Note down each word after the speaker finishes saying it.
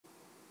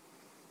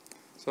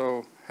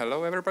So,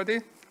 hello everybody.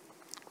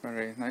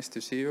 Very nice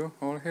to see you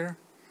all here.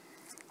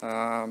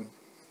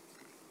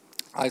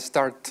 I'll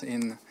start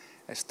in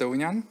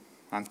Estonian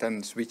and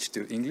then switch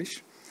to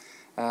English.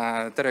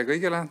 Tere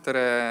kõigile,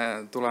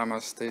 tere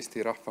tulemast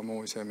Eesti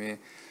Rahvamuuseumi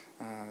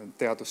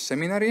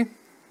teadusseminari.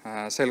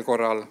 Sel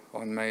korral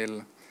on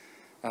meil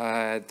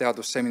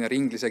teadusseminar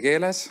inglise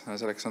keeles.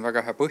 Selleks on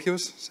väga hea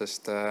põhjus,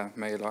 sest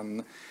meil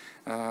on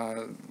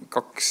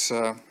kaks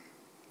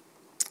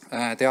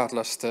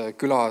teadlast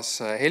külas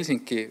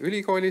Helsingi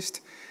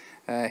Ülikoolist,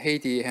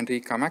 Heidi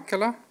Henriikka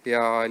Mäkelä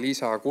ja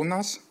Liisa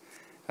Kunnas,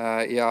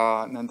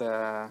 ja nende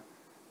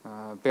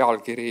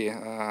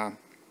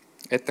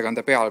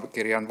ettekande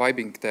pealkiri on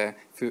Vibing the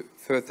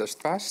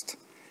Furthest Past.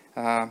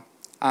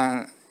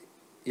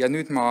 Ja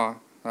nüüd ma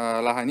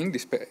lähen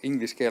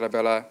inglise keele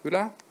peale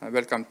üle.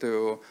 Welcome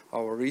to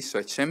our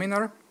research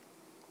seminar.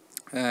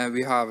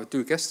 We have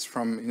two guests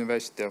from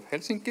University of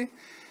Helsinki,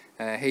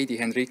 Heidi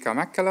Henriikka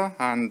Mäkelä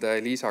and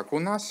Liisa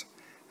Kunnas,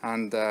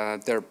 and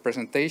their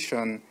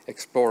presentation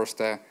explores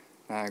the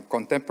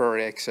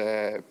contemporary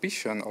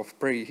exhibition of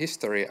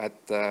prehistory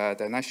at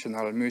the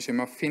National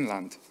Museum of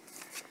Finland.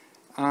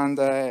 And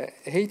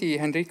Heidi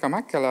Henriikka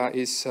Mäkelä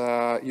is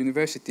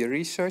University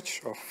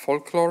Research of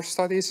Folklore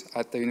Studies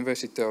at the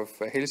University of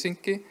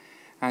Helsinki,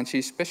 and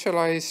she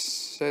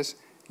specializes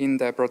in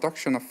the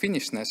production of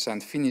Finnishness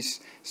and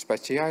Finnish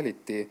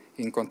speciality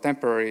in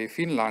contemporary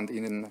Finland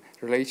in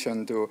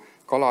relation to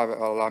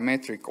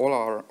kaugeimat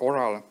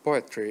oral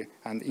poetry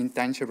and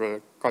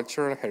intangible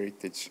cultural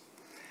heritage.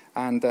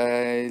 And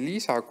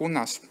Liisa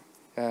Kunnas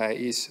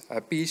is a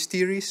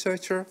PhD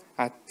researcher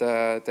at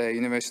the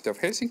University of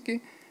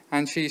Helsinki,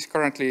 and she is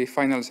currently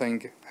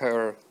finalizing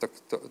her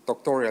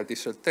doctoral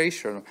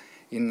dissertation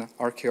in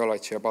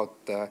archaeology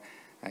about the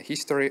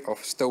history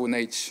of Stone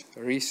Age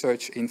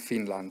research in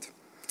Finland.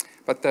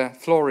 But the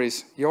floor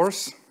is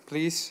yours,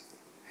 please,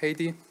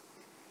 Heidi.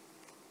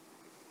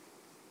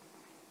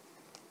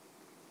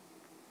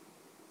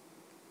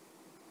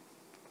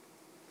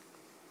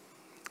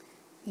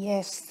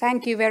 Yes,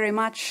 thank you very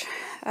much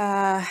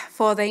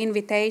for the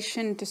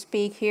invitation to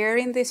speak here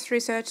in this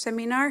research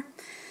seminar.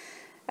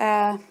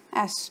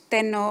 As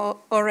Tenno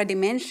already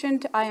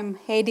mentioned, I am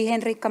Heidi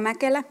Henriikka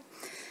Mäkelä.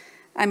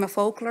 I'm a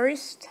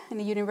folklorist and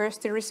a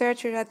university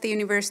researcher at the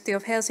University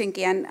of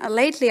Helsinki, and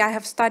lately I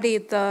have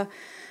studied the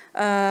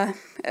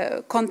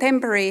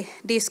contemporary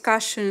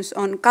discussions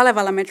on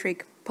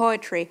Kalevalametric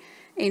poetry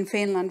in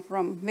Finland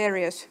from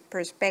various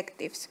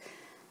perspectives.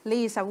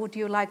 Liisa, would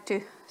you like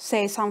to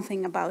say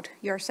something about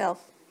yourself?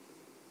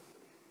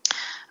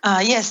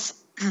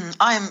 Yes,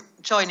 I'm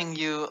joining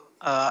you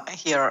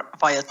here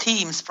via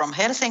Teams from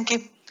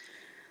Helsinki,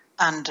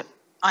 and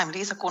I'm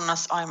Liisa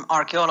Kunnas. I'm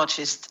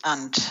archaeologist,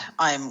 and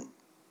I'm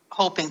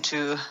hoping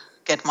to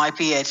get my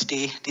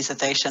PhD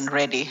dissertation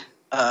ready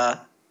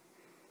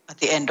at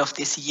the end of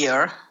this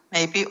year,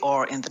 maybe,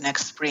 or in the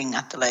next spring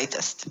at the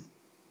latest.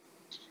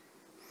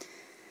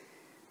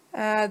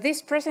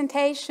 This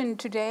presentation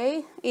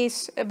today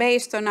is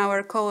based on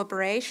our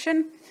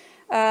cooperation.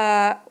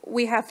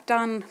 We have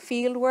done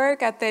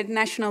fieldwork at the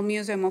National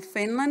Museum of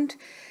Finland,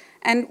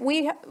 and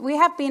we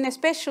have been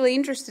especially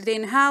interested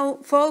in how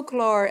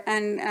folklore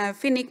and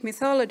Finnic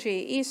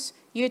mythology is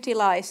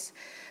utilized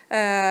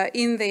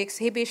in the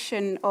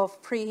exhibition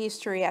of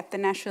prehistory at the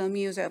National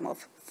Museum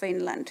of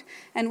Finland.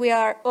 And we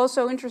are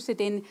also interested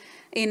in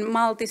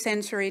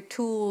multisensory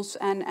tools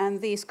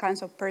and these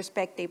kinds of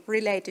perspective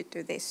related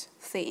to this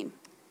theme.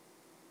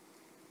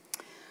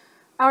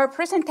 Our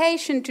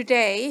presentation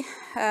today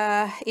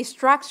is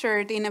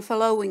structured in a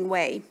following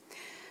way.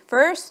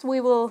 First, we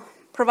will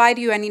provide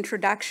you an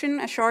introduction,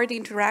 a short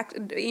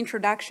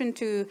introduction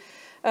to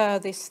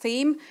this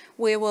theme.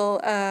 We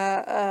will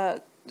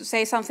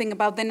say something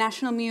about the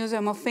National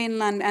Museum of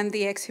Finland and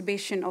the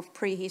exhibition of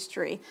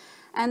prehistory.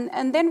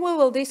 And then we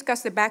will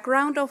discuss the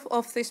background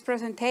of this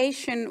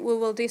presentation. We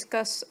will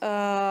discuss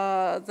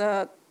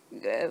the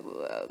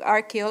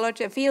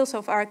archaeology, fields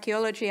of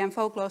archaeology and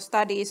folklore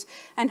studies,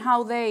 and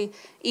how they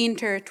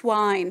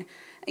intertwine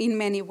in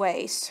many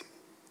ways.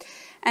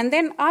 And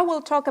then I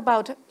will talk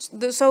about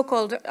the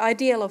so-called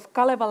ideal of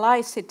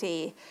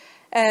Kalevalaicity,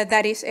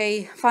 that is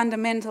a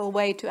fundamental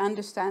way to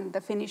understand the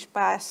Finnish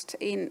past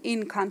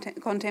in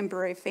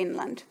contemporary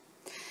Finland.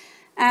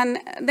 And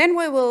then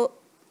we will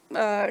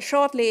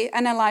shortly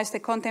analyze the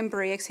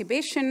contemporary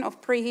exhibition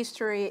of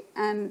prehistory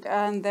and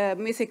the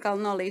mythical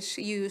knowledge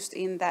used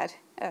in that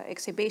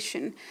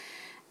exhibition.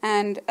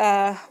 And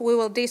we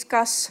will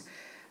discuss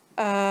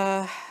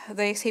the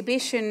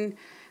exhibition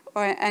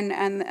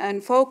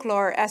and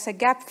folklore as a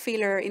gap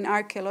filler in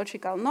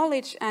archaeological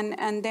knowledge,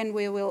 and then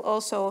we will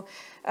also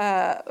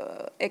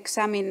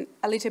examine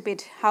a little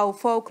bit how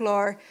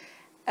folklore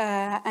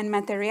and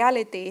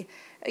materiality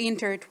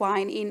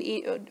intertwine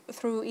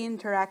through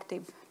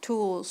interactive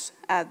tools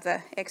at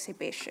the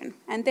exhibition.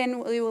 And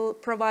then we will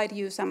provide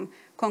you some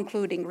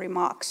concluding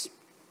remarks.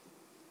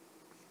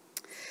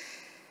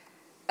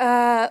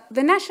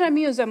 The National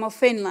Museum of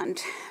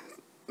Finland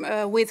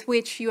with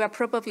which you are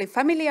probably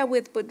familiar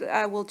with, but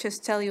I will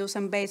just tell you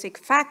some basic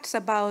facts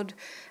about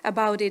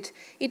it.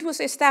 It was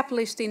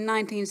established in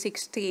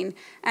 1916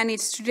 and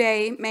it's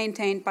today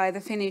maintained by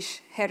the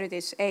Finnish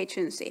Heritage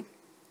Agency.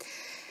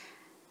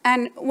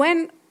 And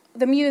when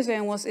the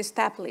museum was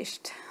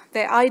established,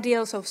 the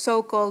ideals of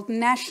so-called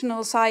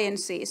national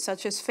sciences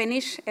such as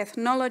Finnish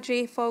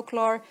ethnology,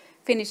 folklore,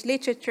 Finnish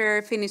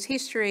literature, Finnish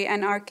history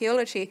and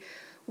archaeology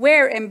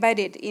were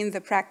embedded in the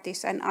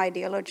practice and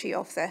ideology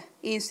of the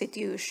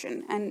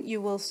institution. And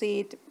you will see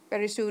it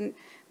very soon,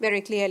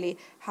 very clearly,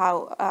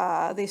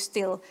 how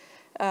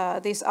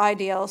these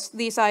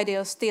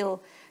ideals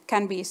still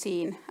can be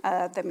seen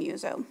at the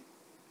museum.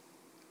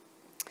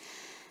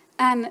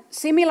 And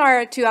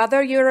similar to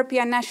other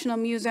European National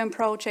Museum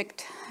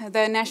project,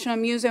 the National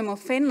Museum of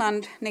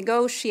Finland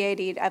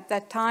negotiated at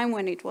that time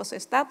when it was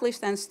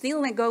established and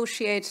still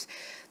negotiates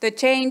the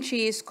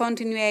changes,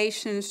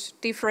 continuations,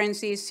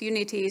 differences,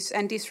 unities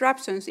and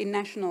disruptions in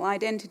national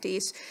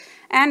identities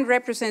and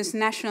represents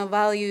national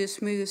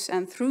values, moods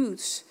and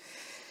truths.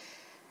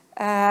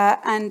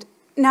 And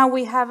now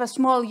we have a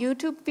small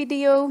YouTube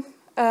video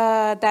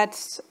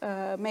that's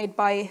made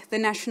by the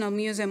National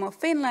Museum of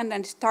Finland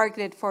and is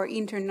targeted for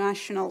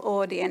international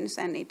audience,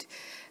 and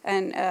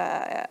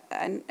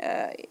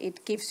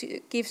it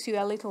gives you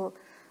a little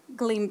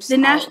glimpse. The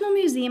National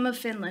Museum of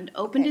Finland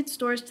opened its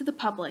doors to the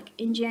public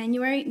in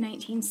January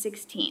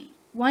 1916,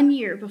 1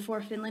 year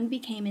before Finland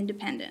became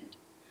independent.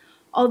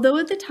 Although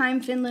at the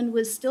time Finland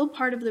was still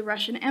part of the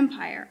Russian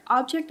Empire,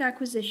 object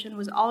acquisition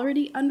was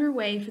already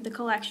underway for the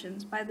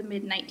collections by the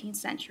mid-19th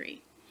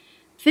century.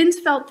 Finns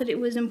felt that it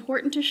was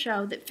important to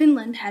show that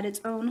Finland had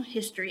its own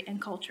history and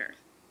culture.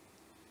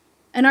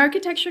 An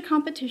architecture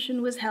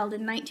competition was held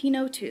in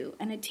 1902,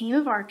 and a team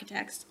of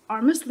architects,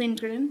 Armas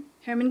Lindgren,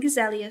 Herman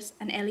Geselius,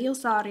 and Elio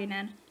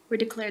Saarinen, were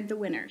declared the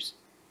winners.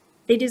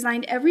 They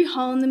designed every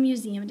hall in the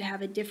museum to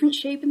have a different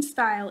shape and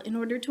style in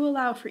order to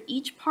allow for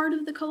each part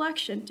of the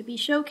collection to be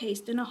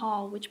showcased in a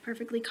hall which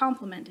perfectly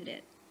complemented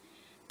it.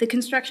 The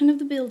construction of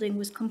the building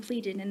was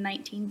completed in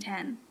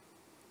 1910.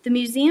 The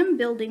museum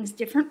building's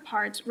different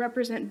parts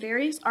represent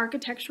various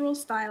architectural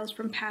styles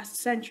from past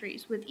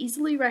centuries, with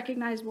easily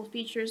recognizable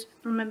features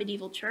from a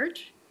medieval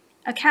church,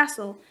 a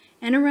castle,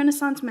 and a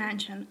Renaissance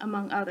mansion,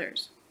 among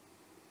others.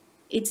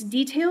 Its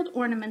detailed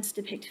ornaments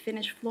depict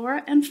Finnish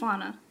flora and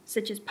fauna,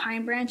 such as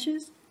pine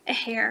branches, a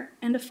hare,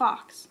 and a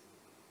fox.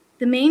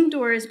 The main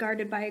door is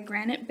guarded by a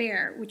granite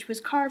bear, which was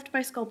carved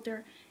by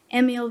sculptor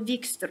Emil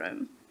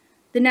Wikström.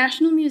 The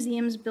National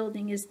Museum's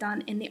building is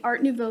done in the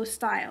Art Nouveau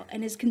style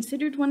and is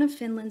considered one of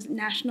Finland's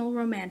national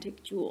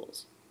romantic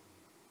jewels.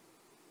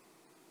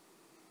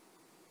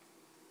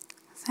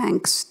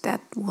 Thanks, that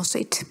was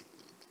it.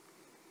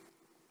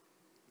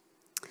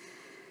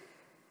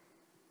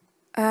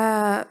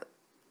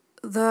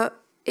 The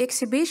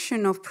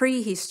exhibition of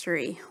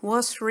prehistory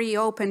was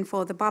reopened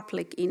for the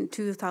public in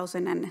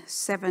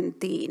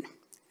 2017.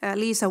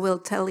 Liisa will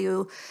tell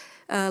you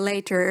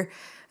later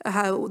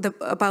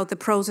about the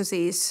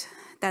processes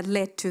that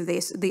led to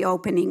the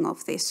opening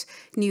of this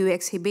new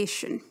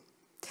exhibition.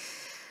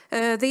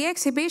 The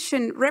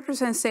exhibition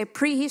represents a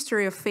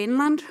prehistory of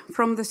Finland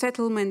from the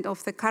settlement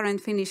of the current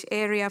Finnish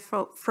area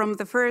from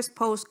the first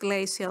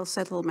postglacial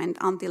settlement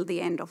until the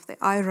end of the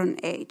Iron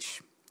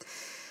Age.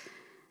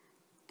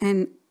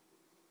 And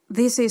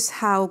this is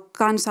how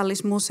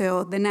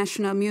Kansallismuseo, the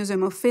National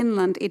Museum of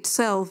Finland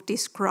itself,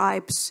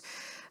 describes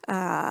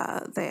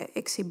the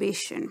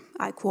exhibition.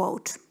 I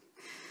quote,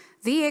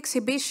 "The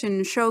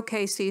exhibition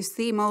showcases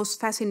the most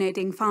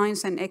fascinating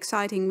finds and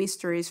exciting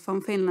mysteries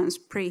from Finland's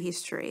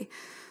prehistory.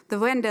 The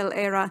Wendel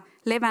era,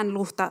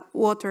 Levänluhta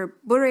water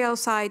burial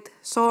site,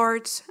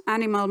 swords,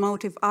 animal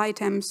motive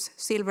items,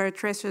 silver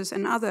treasures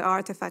and other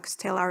artifacts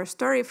tell our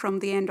story from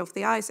the end of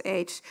the Ice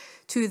Age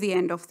to the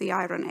end of the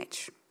Iron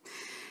Age.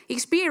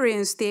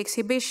 Experience the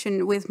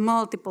exhibition with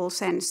multiple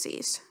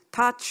senses.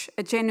 Touch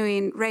a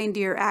genuine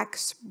reindeer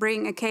axe,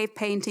 bring a cave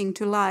painting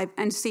to life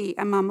and see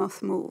a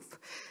mammoth move.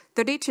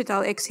 The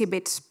digital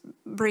exhibits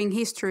bring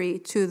history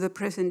to the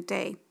present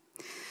day.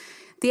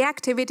 The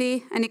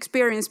activity and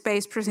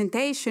experience-based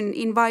presentation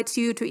invites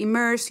you to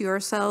immerse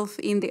yourself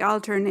in the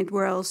alternate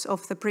worlds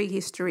of the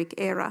prehistoric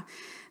era.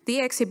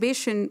 The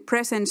exhibition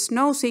presents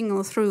no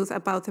single truth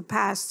about the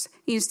past,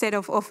 instead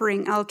of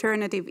offering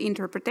alternative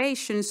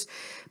interpretations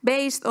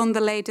based on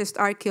the latest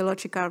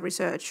archaeological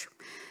research.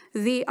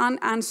 The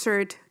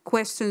unanswered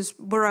questions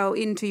burrow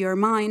into your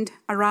mind,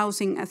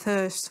 arousing a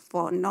thirst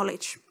for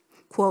knowledge."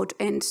 Quote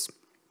ends.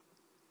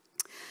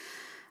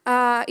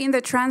 In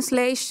the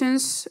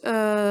translations,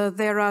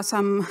 there are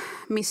some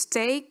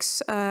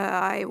mistakes.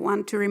 I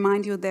want to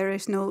remind you there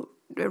is no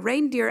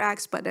reindeer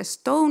axe, but a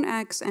stone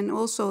axe, and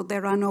also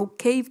there are no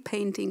cave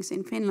paintings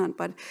in Finland,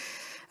 but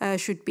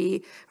should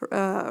be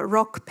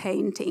rock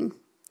painting.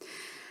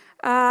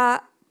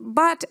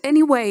 But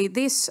anyway,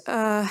 this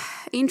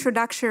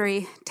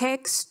introductory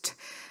text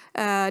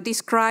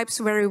describes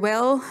very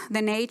well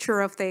the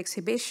nature of the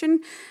exhibition,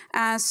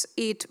 as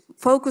it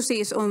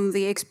focuses on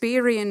the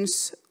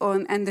experience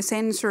and the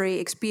sensory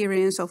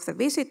experience of the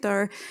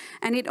visitor,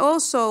 and it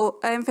also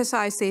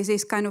emphasizes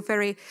this kind of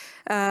very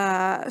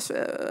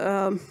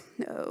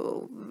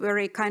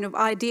kind of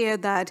idea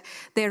that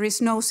there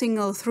is no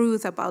single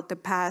truth about the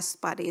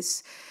past, but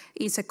it's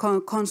a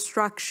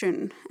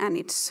construction and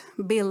it's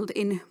built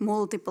in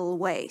multiple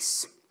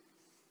ways.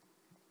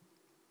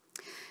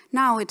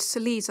 Now it's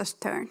Liisa's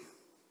turn.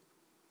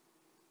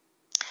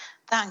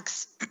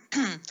 Thanks.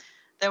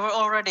 There were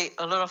already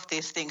a lot of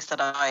these things that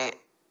I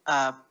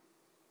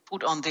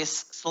put on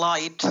this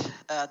slide,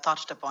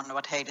 touched upon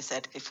what Heidi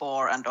said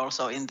before and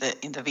also in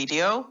the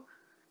video.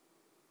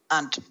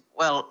 And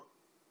well,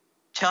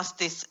 just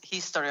this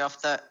history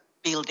of the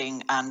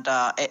building and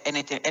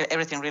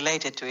everything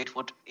related to it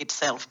would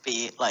itself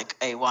be like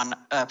a one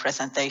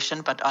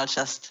presentation, but I'll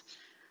just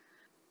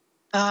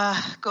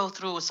go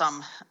through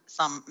some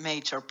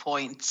major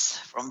points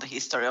from the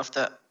history of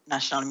the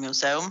National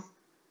Museum.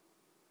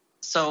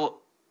 So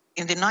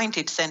in the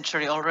 19th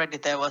century already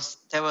there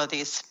were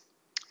these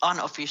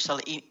unofficial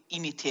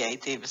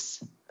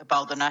initiatives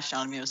about the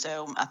National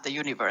Museum at the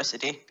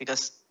university,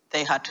 because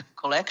they had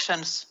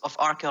collections of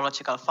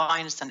archaeological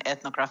finds and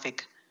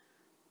ethnographic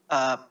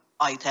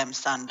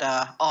items and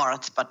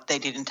art, but they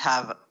didn't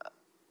have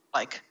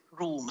like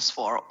rooms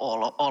for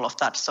all of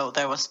that. So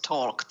there was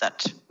talk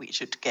that we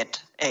should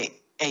get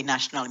a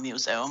national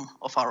museum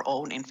of our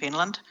own in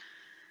Finland.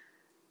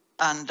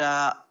 And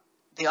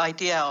the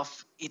idea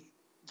of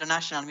the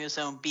National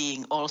Museum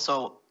being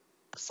also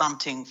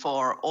something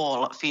for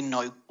all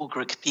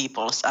Finno-Ugric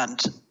peoples and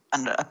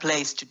a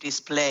place to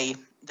display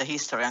the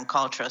history and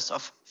cultures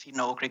of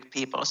Finno-Ugric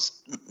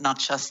peoples, not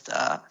just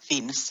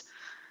Finns,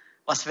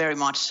 was very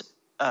much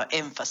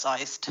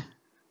emphasized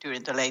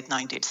during the late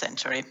 19th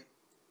century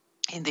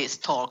in these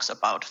talks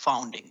about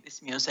founding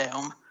this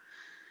museum.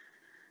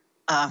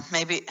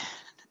 Maybe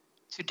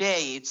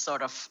today it's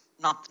sort of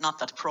not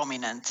that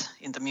prominent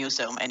in the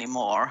museum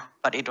anymore,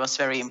 but it was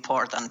very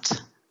important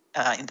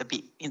in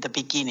the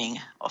beginning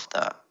of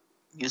the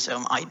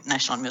museum,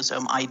 National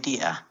Museum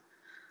idea.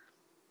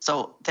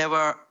 So there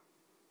were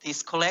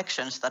these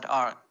collections that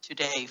are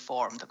today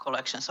formed, the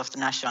collections of the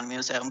National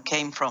Museum,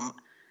 came from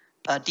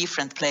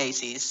different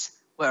places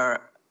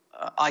where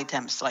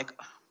items like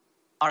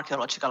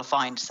archaeological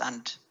finds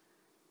and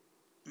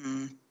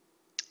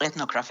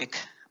ethnographic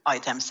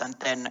items, and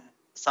then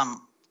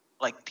some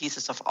like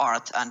pieces of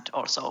art and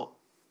also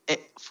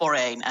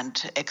foreign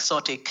and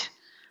exotic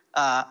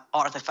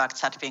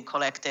artifacts had been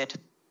collected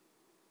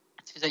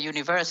to the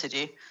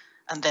university.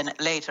 And then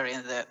later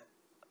in the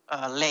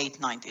late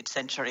 19th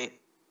century,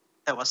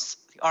 there was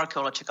the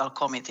archaeological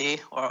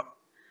committee, or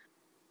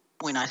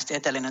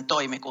muinaistieteellinen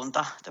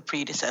toimikunta, the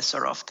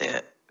predecessor of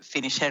the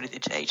Finnish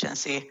Heritage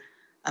Agency.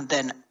 And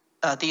then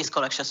these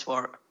collections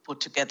were put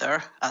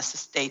together as a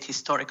state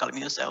historical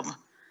museum.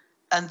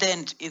 And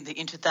then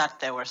into that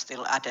there were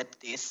still added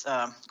these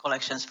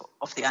collections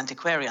of the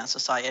Antiquarian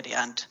Society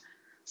and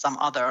some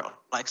other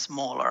like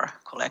smaller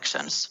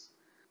collections.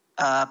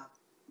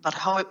 But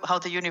how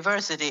the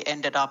university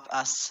ended up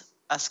as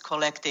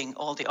collecting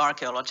all the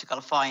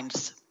archaeological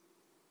finds,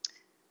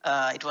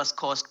 it was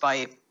caused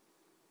by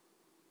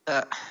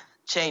a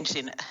change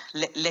in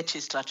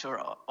legislature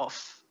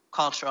of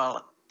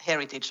cultural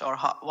heritage, or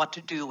what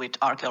to do with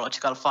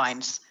archaeological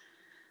finds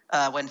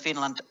when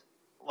Finland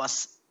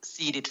was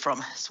ceded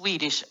from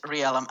Swedish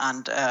realm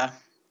and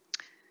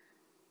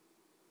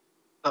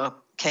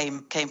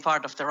came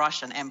part of the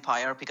Russian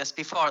Empire, because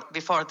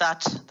before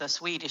that the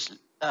Swedish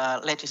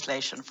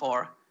legislation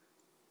for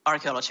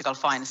archaeological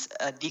finds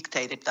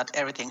dictated that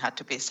everything had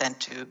to be sent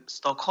to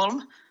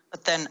Stockholm.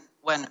 But then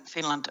when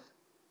Finland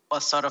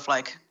was sort of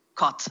like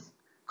cut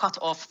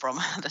off from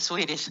the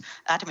Swedish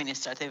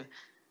administrative,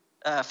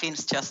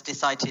 Finns just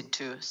decided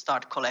to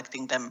start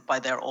collecting them by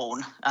their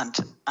own and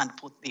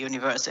put the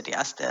university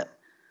as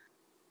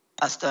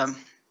the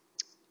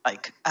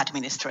like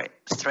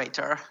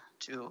administrator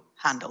to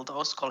handle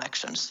those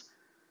collections.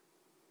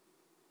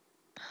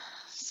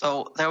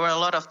 So there were a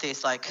lot of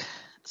these like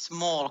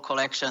small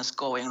collections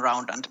going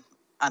around,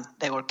 and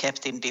they were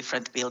kept in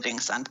different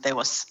buildings, and there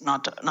was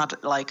not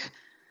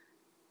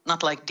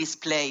like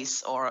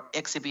displays or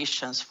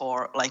exhibitions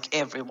for like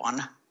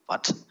everyone,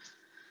 but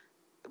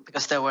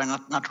because there were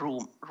not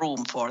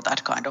room for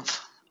that kind of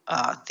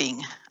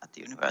thing at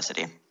the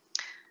university.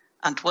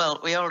 And well,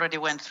 we already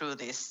went through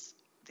these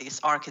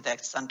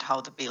architects and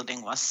how the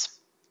building was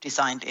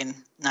designed in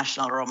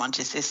National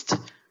Romanticist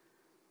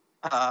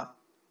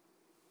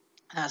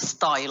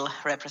style,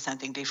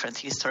 representing different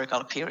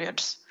historical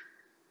periods.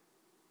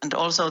 And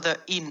also the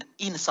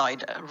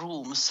inside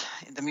rooms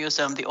in the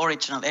museum, the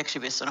original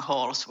exhibition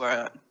halls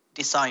were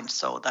designed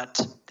so that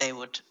they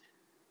would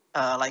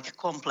like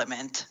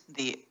complement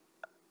the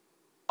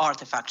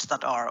artifacts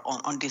that are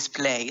on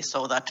display,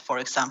 so that, for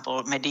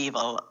example,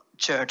 medieval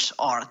church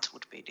art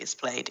would be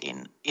displayed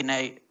in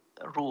a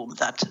room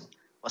that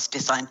was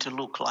designed to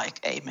look like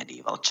a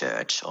medieval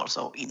church,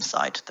 also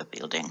inside the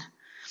building.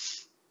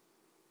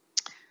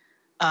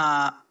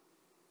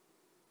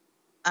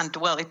 And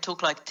well, it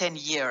took like 10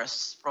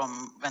 years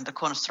from when the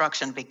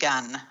construction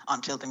began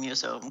until the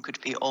museum could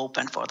be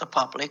opened for the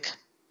public.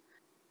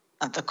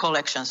 And the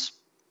collections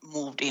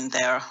moved in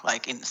there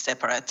like in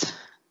separate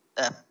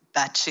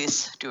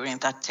batches during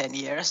that 10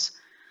 years.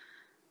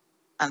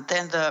 And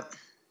then the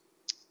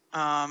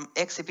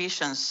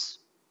exhibitions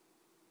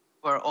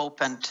were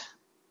opened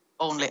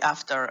only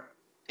after,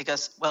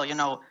 because, well, you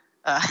know,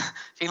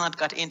 Finland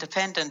got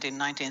independent in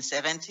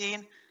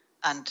 1917,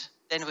 and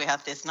then we had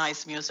this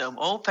nice museum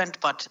opened,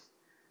 but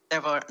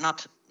there were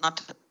not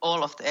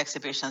all of the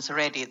exhibitions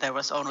ready. There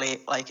was only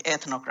like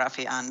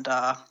ethnography and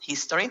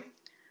history.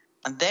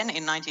 And then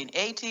in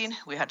 1918,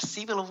 we had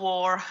civil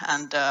war,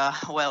 and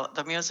well,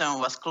 the museum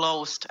was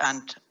closed,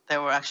 and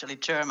there were actually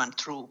German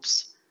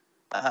troops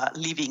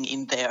living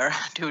in there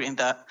during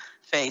the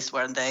phase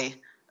when they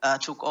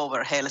took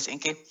over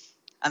Helsinki.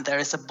 And there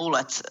is a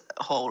bullet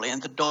hole in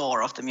the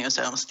door of the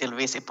museum still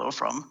visible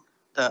from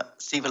the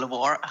civil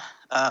war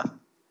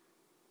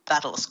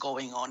battles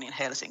going on in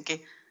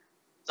Helsinki.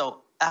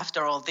 So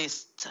after all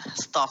this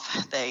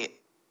stuff, they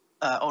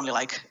only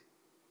like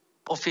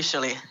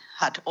officially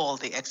had all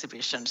the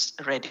exhibitions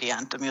ready,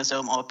 and the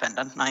museum opened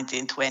in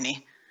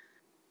 1920.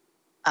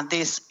 And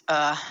these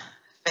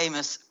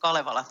famous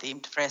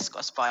Kalevala-themed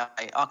frescoes by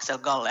Axel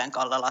Galle and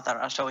Kalle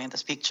Latara showing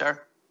this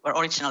picture were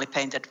originally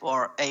painted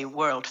for a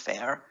World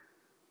Fair.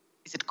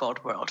 Is it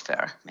called World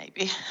Fair?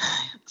 Maybe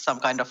some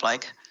kind of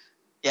like,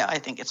 yeah, I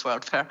think it's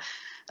World Fair.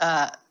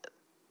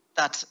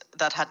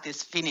 That had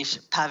this Finnish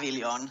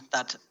pavilion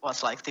that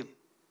was like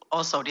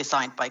also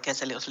designed by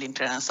Keselius,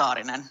 Lindgren and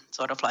Saarinen,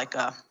 sort of like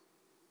a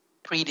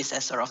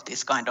predecessor of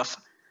this kind of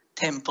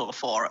temple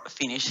for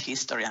Finnish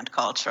history and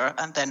culture.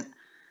 And then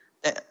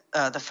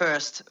the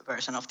first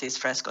version of these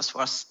frescoes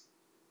was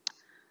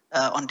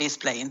on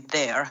display in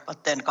there,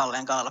 but then Kalle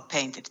and Galle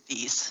painted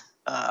these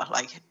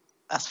like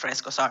as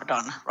frescoes are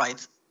done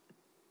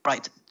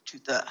right to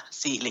the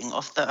ceiling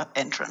of the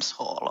entrance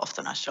hall of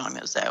the National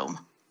Museum.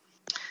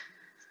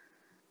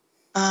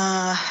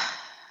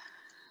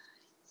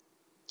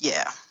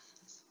 Yeah,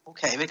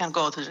 okay, we can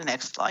go to the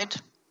next slide.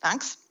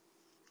 Thanks.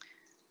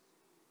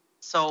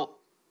 So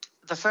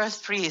the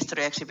first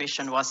prehistory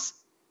exhibition was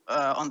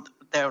on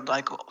there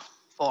like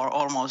for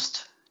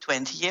almost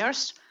 20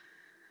 years,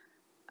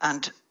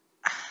 and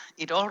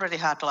it already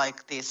had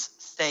like these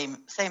same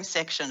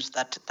sections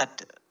that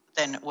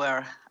then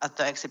were at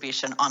the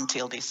exhibition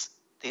until this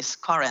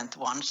current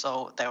one.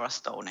 So there was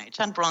Stone Age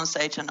and Bronze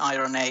Age and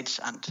Iron Age,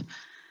 and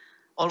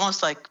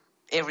almost like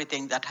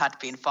everything that had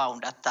been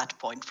found at that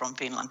point from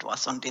Finland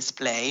was on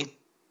display.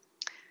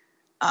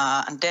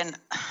 And then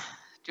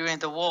during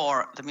the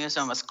war, the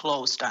museum was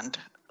closed, and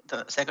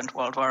the Second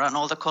World War, and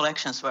all the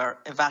collections were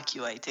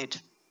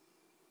evacuated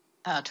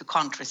to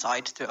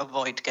countryside to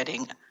avoid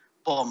getting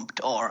bombed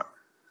or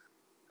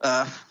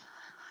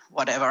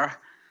whatever.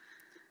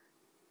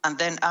 And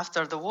then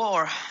after the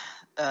war,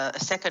 a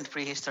second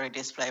prehistory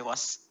display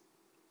was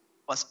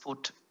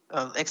put,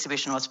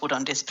 exhibition was put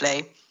on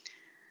display,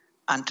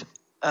 and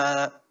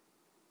that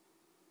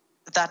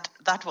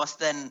was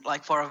then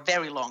like for a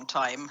very long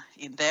time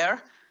in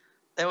there.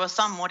 There were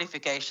some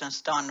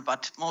modifications done,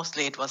 but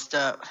mostly it was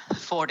the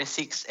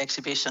 46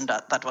 exhibition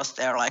that was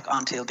there like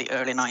until the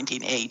early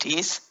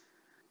 1980s.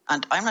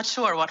 And I'm not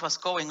sure what was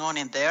going on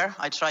in there.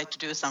 I tried to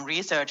do some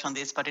research on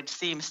this, but it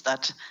seems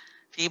that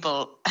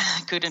people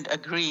couldn't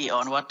agree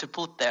on what to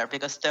put there,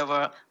 because there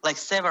were like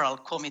several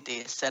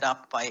committees set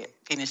up by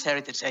Finnish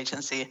Heritage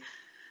Agency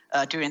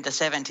during the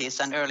 70s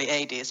and early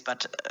 80s,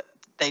 but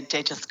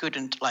they just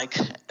couldn't like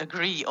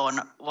agree on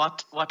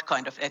what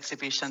kind of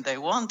exhibition they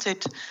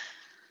wanted.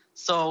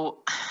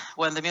 So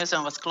when the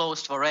museum was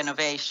closed for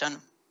renovation,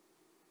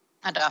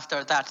 and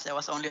after that there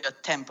was only a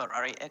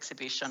temporary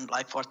exhibition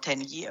like for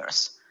 10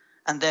 years.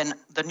 And then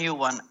the new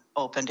one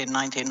opened in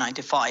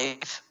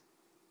 1995.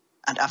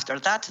 And after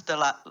that,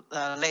 the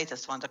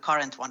latest one, the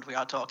current one we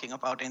are talking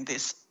about in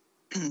this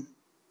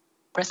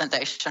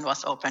presentation,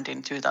 was opened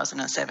in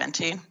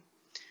 2017.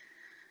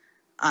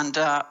 And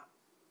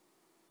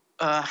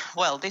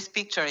well, this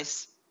picture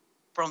is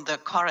from the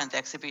current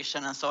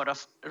exhibition and sort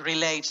of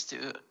relates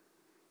to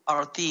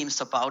our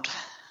themes about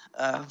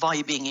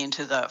vibing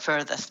into the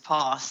furthest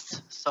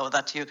past, so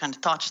that you can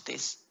touch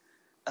this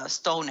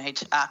Stone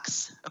Age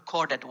axe, a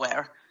corded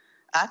ware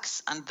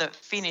axe. And the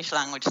Finnish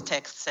language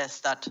text says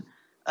that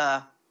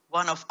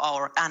one of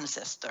our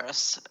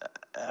ancestors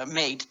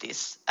made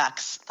this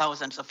axe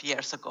thousands of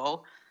years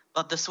ago,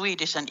 but the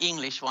Swedish and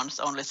English ones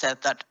only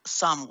said that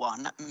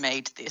someone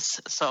made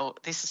this. So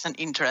this is an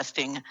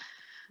interesting,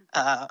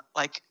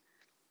 like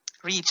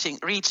reaching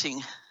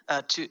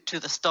to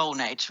the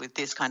Stone Age with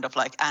this kind of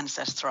like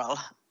ancestral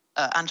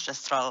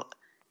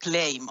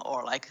claim,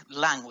 or like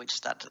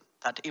language that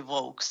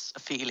evokes a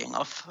feeling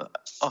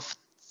of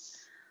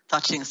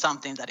touching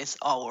something that is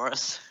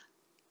ours.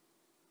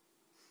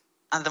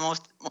 And the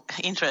most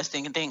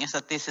interesting thing is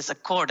that this is a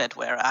corded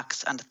ware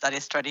axe, and that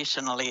is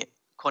traditionally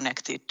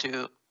connected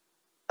to,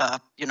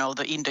 you know,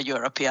 the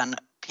Indo-European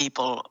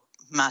people,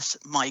 mass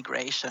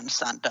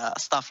migrations and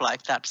stuff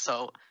like that.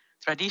 So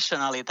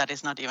traditionally that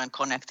is not even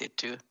connected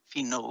to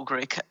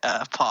Finno-Ugric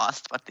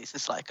past, but this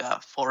is like a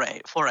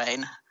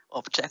foreign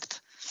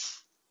object.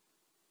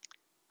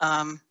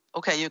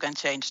 Okay, you can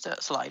change the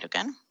slide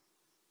again.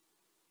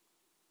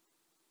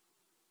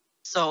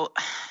 So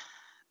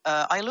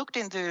I looked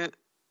into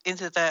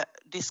the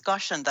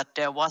discussion that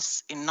there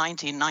was in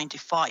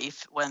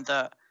 1995 when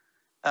the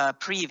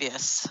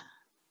previous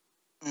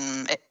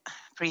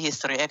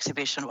prehistory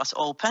exhibition was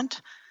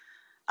opened,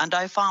 and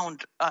I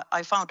found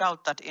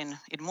out that in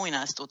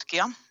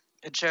Muinaistutkija,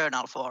 a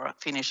journal for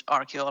Finnish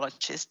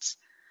archaeologists,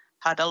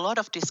 had a lot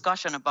of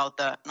discussion about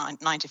the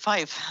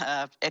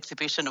 95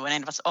 exhibition when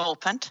it was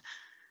opened,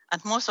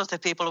 and most of the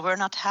people were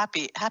not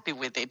happy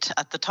with it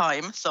at the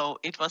time. So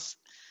it was.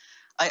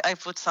 I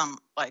put some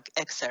like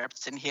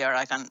excerpts in here.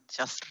 I can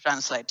just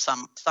translate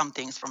some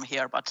things from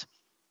here, but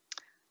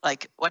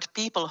like what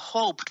people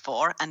hoped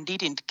for and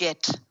didn't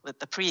get with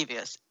the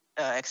previous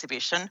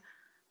exhibition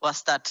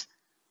was that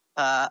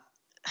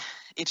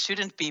it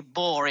shouldn't be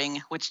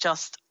boring with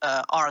just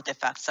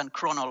artifacts and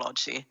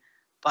chronology,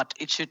 but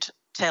it should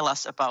tell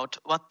us about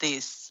what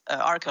these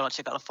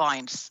archaeological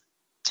finds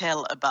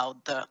tell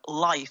about the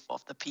life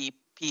of the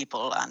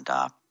people, and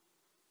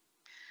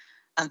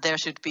there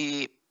should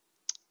be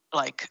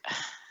like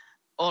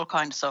all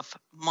kinds of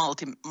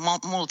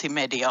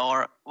multimedia,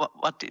 or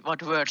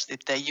what words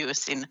did they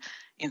use in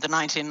the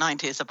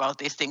 1990s about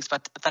these things,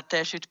 but that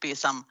there should be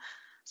some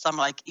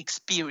like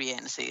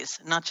experiences,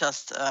 not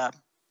just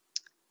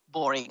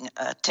boring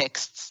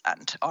texts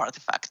and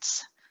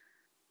artifacts.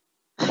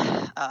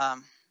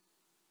 Can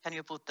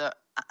you put the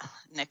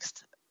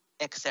next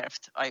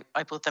excerpt?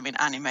 I put them in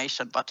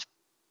animation, but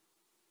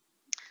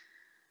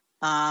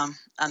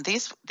and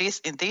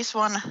in this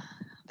one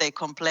they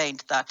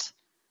complained that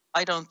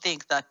I don't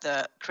think that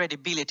the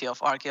credibility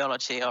of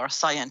archaeology or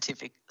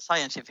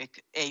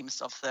scientific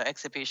aims of the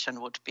exhibition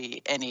would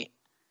be any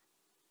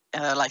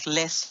like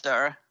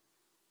lesser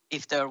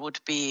if there would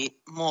be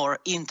more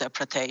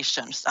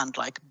interpretations and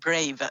like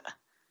braver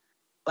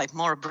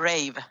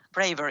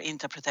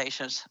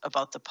interpretations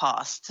about the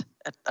past.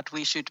 That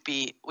we should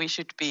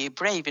be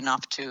brave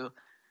enough to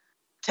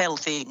tell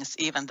things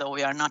even though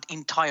we are not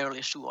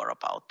entirely sure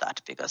about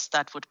that, because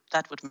that would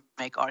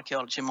make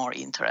archaeology more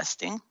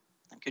interesting.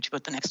 Could you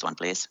put the next one,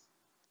 please?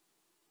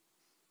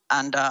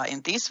 And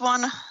in this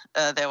one,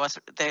 there was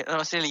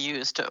really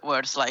used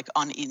words like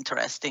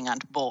uninteresting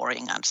and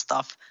boring and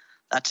stuff.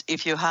 That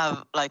if you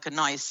have like a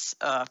nice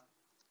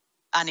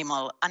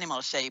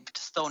animal-shaped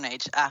Stone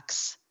Age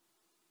axe,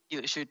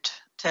 you should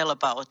tell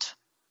about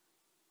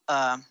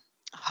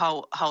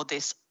how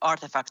this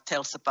artifact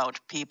tells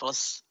about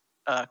people's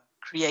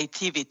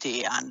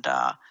creativity and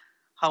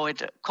how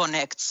it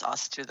connects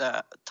us to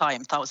the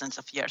time thousands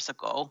of years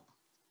ago.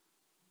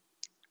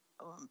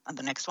 And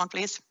the next one,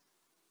 please.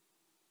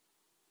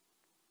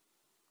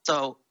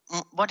 So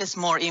what is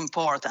more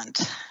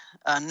important,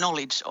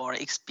 knowledge or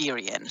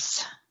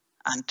experience?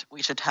 And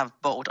we should have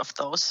both of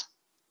those.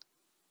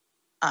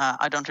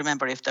 I don't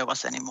remember if there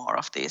was any more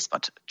of these,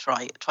 but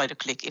try to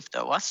click if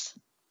there was.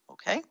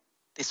 Okay,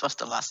 this was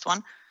the last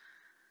one.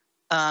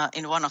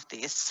 In one of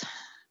these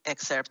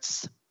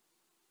excerpts,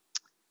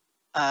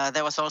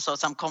 there was also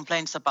some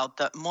complaints about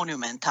the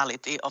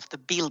monumentality of the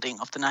building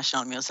of the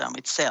National Museum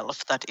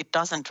itself, that it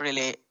doesn't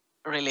really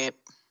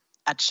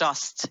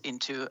adjust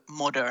into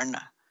modern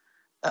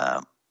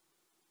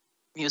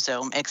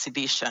museum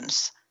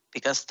exhibitions,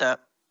 because the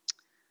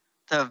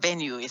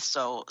venue is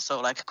so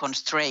like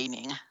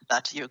constraining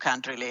that you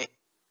can't really.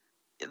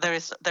 There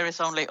is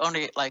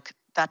only like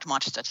that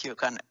much that you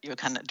can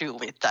do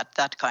with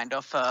that kind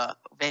of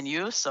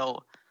venue.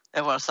 So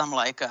there were some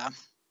like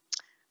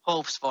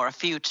hopes for a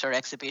future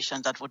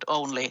exhibition that would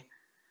only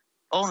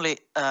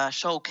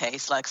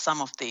showcase like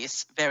some of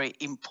these very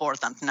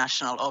important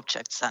national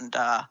objects, and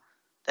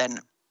then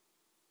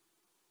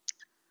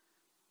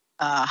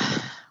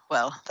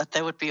that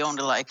there would be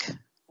only like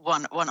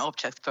one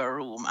object per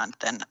room, and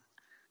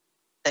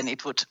then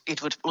it would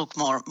look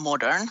more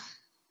modern.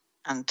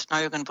 And now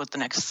you can put the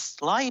next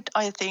slide,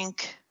 I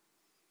think.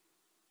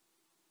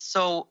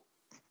 So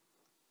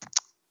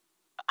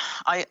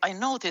I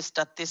noticed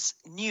that this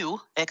new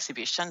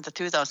exhibition, the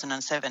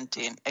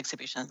 2017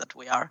 exhibition that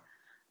we are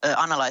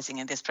analyzing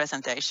in this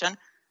presentation,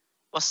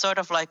 was sort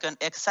of like an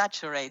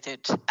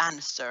exaggerated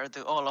answer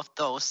to all of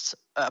those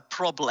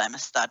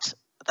problems that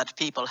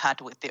people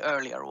had with the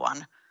earlier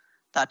one.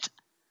 That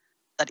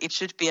it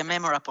should be a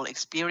memorable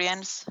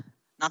experience,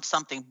 not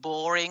something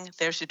boring.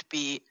 There should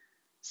be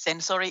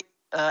sensory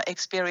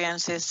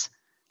experiences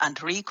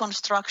and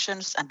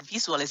reconstructions and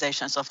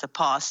visualizations of the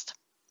past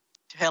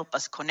to help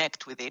us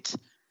connect with it.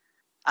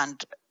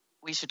 And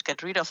we should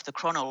get rid of the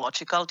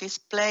chronological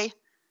display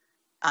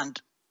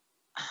and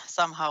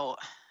somehow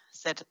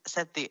set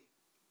the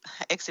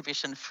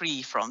exhibition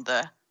free from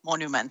the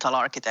monumental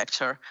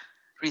architecture,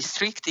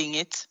 restricting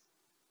it.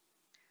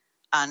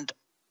 And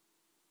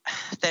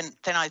then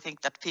I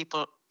think that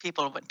people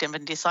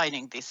when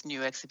designing this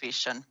new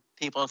exhibition,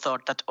 people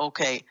thought that,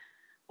 okay,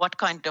 what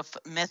kind of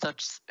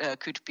methods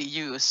could be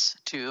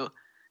used to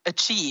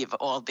achieve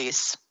all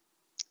this?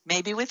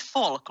 Maybe with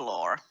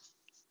folklore.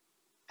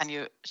 Can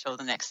you show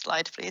the next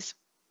slide, please?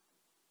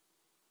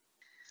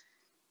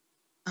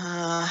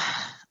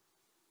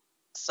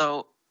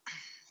 So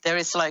there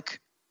is like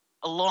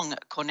a long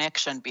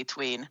connection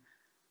between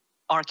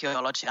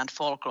archaeology and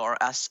folklore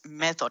as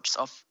methods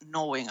of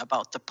knowing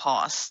about the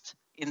past.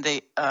 In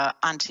the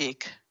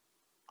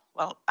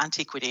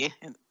antiquity,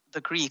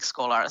 the Greek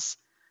scholars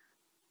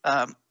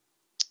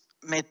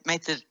made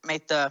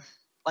the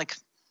like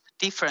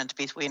different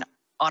between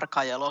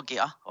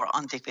archaeologia or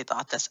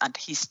antiquitates and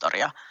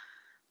historia,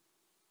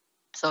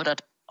 so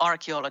that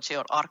archaeology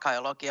or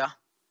archaeologia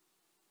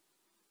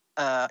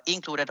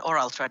included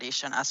oral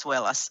tradition as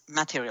well as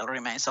material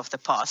remains of the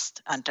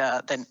past, and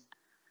then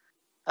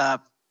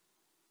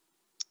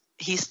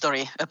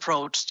history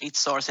approached its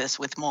sources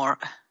with more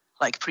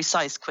like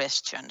precise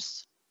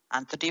questions,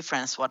 and the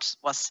difference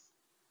was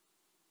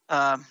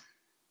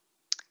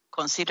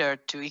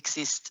considered to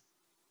exist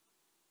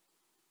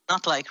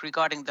not like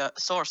regarding the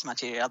source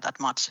material that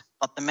much,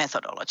 but the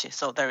methodology.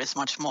 So there is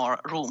much more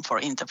room for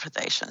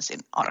interpretations in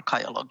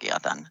archaeologia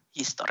than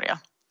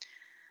historia.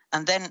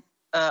 And then,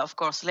 of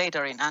course,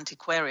 later in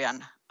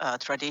antiquarian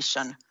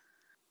tradition,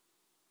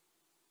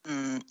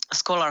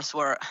 scholars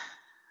were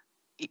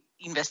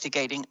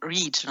investigating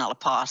regional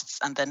pasts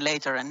and then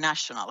later in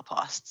national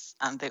pasts.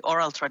 And the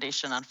oral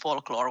tradition and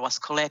folklore was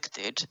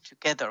collected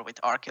together with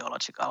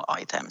archaeological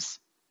items.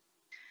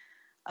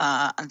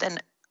 And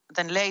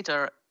then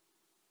later,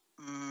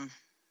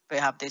 we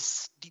have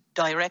this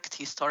direct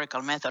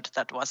historical method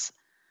that was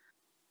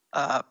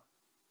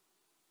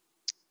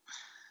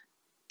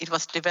it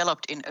was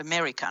developed in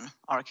American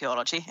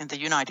archaeology in the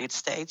United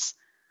States,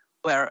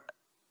 where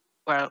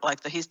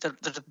like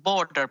the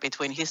border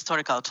between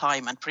historical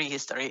time and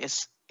prehistory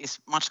is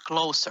much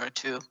closer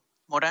to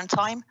modern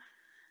time,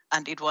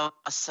 and it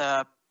was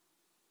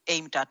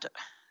aimed at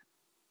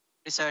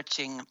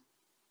researching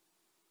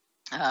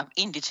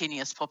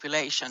indigenous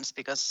populations,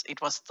 because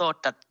it was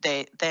thought that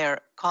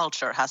their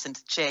culture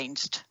hasn't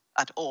changed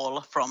at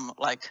all from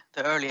like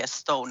the earliest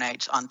Stone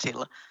Age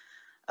until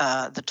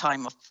the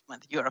time of when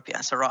the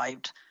Europeans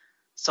arrived.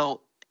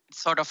 So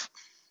it's sort of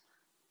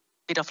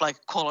a bit of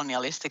like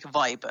colonialistic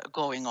vibe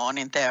going on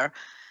in there.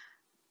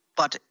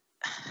 But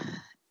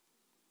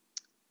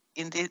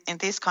in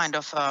this kind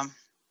of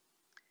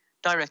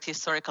direct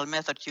historical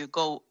method, you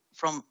go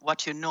from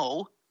what you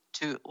know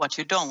to what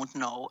you don't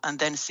know, and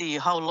then see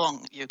how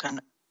long you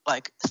can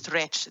like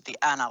stretch the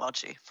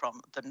analogy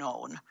from the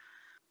known.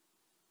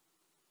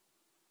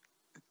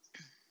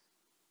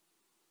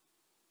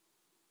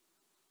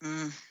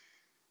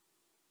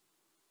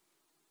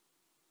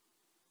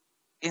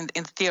 In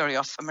the theory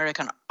of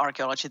American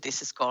archaeology,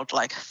 this is called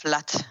like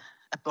flat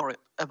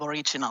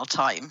aboriginal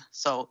time.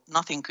 So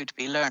nothing could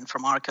be learned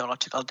from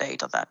archaeological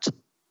data that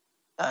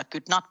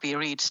could not be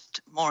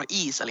reached more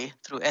easily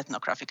through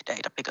ethnographic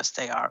data, because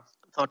they are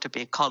thought to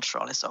be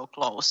culturally so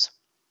close.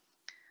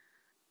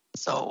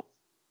 So,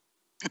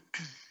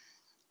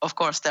 of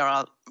course, there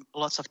are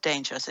lots of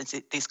dangers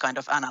in this kind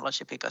of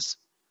analogy, because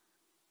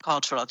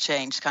cultural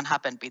change can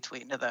happen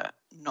between the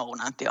known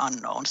and the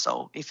unknown.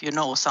 So if you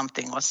know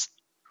something was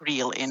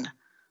real in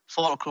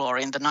folklore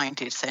in the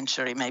 19th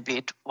century, maybe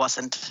it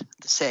wasn't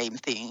the same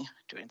thing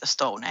during the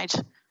Stone Age.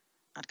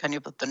 And can you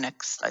put the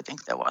next? I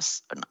think there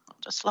was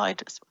another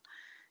slide as well.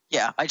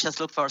 Yeah, I just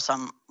looked for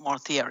some more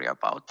theory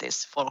about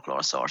these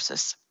folklore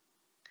sources.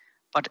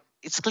 But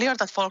it's clear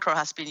that folklore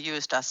has been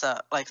used as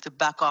to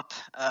back up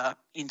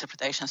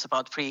interpretations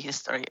about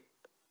prehistory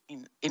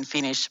in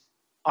Finnish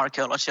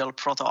archaeology or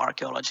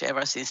proto-archaeology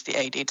ever since the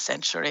 18th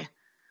century.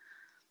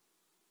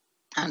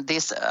 And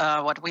this,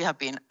 what we have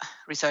been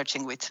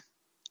researching with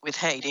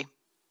Heidi,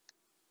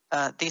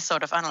 these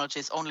sort of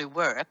analogies only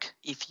work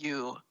if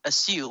you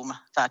assume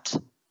that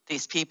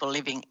these people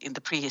living in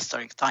the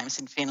prehistoric times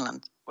in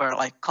Finland were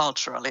like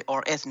culturally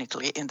or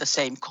ethnically in the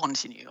same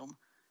continuum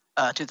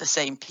to the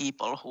same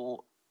people who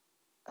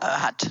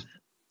had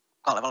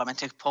Kalevala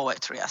metric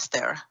poetry as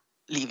their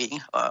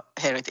living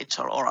heritage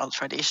or oral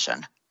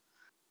tradition.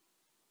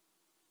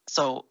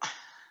 So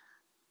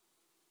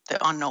the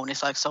unknown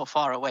is like so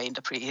far away in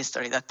the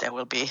prehistory that there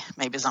will be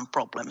maybe some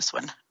problems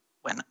when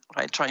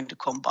trying to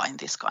combine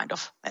this kind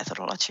of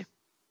methodology.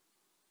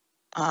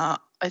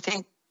 I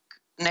think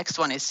next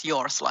one is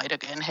your slide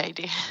again,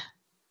 Heidi.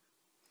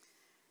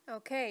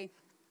 Okay.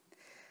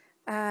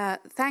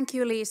 Thank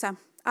you, Liisa.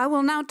 I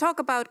will now talk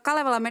about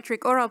Kalevala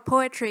metric oral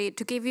poetry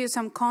to give you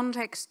some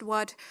context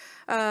what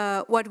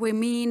we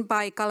mean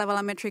by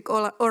Kalevala metric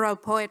oral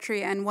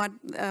poetry and what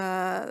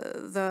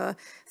the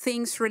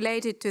things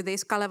related to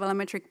this Kalevala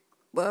metric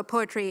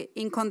poetry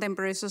in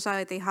contemporary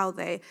society, how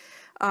they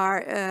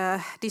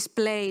are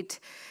displayed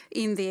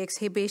in the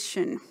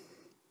exhibition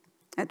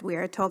that we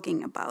are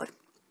talking about.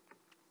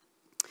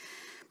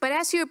 But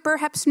as you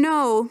perhaps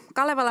know,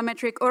 Kalevala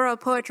metric oral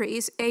poetry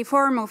is a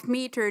form of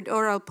metered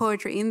oral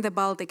poetry in the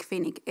Baltic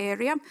Finnic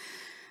area.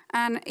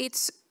 And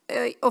it's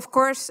of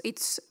course,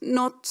 it's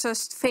not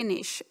just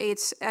Finnish.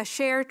 It's a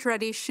shared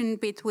tradition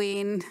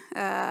between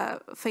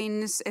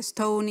Finns,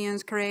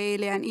 Estonians,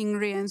 Karelian,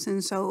 Ingrians,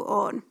 and so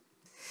on.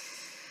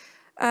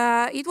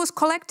 It was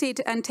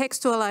collected and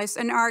textualized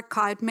and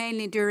archived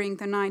mainly during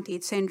the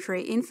 19th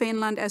century in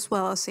Finland as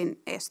well as in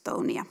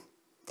Estonia.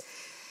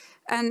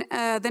 And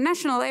the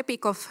national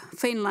epic of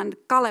Finland,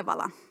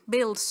 Kalevala,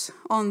 builds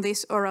on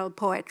this oral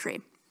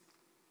poetry.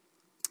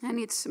 And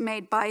it's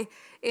made by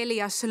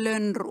Elias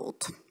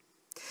Lönnrot.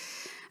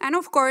 And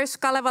of course,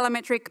 Kalevala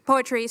metric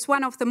poetry is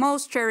one of the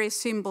most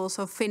cherished symbols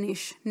of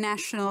Finnish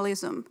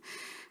nationalism.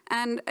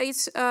 And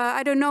it's,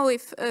 I don't know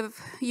if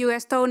you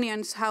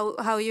Estonians,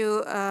 how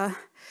you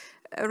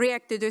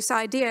react to this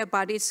idea,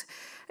 but it's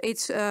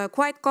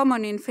quite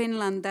common in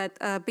Finland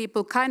that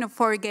people kind of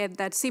forget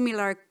that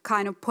similar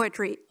kind of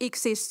poetry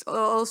exists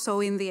also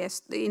in the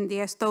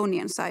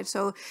Estonian side,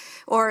 so,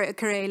 or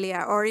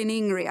Karelia or in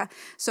Ingria.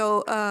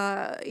 So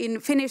in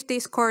Finnish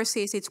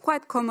discourses, it's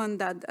quite common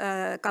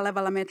that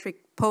Kalevala metric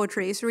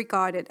poetry is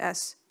regarded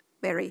as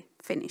very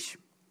Finnish.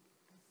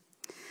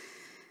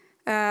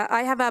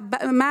 I have a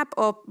map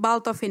of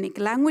Balto-Finnic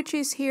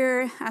languages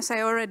here. As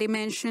I already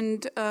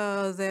mentioned,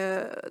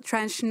 the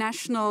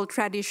transnational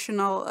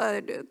traditional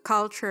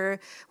culture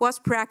was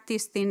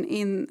practiced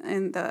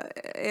in the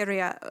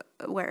area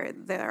where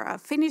there are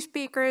Finnish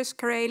speakers,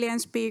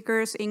 Karelian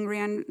speakers,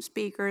 Ingrian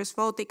speakers,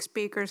 Baltic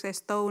speakers,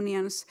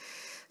 Estonians,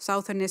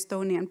 Southern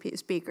Estonian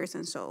speakers,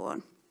 and so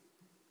on.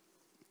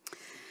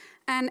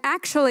 And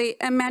actually,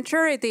 a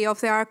majority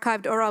of the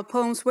archived oral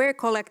poems were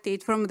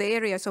collected from the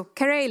areas of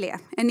Karelia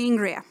and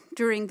Ingria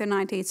during the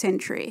 19th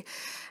century.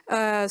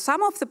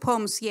 Some of the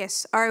poems,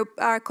 yes,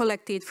 are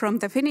collected from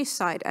the Finnish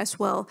side as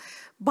well,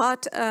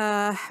 but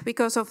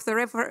because of the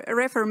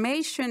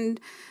Reformation,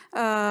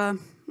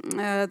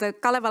 the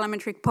Kalevala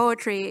metric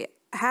poetry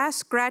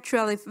has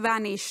gradually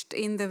vanished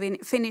in the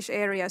Finnish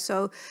area.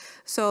 So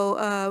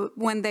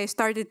when they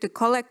started to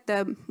collect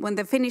when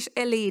the Finnish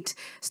elite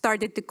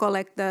started to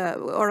collect the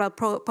oral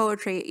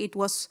poetry, it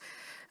was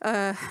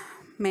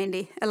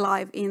mainly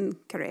alive in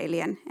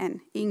Karelian and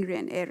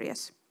Ingrian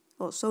areas,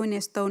 also in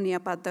Estonia,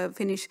 but the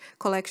Finnish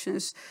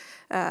collections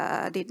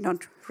did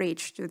not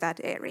reach to that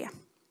area.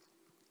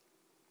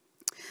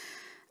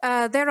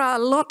 There are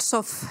lots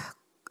of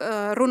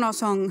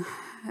runosong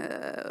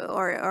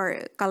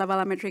or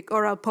Kalevala metric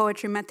oral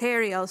poetry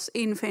materials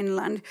in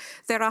Finland.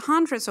 There are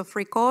hundreds of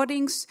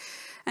recordings,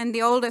 and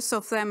the oldest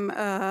of them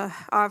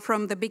are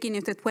from the beginning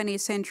of the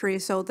 20th century,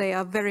 so they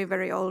are very,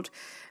 very old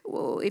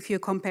if you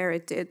compare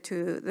it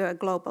to the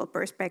global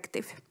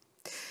perspective.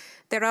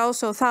 There are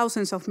also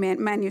thousands of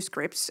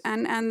manuscripts,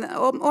 and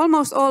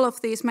almost all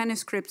of these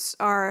manuscripts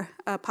are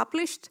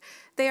published.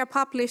 They are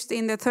published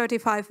in the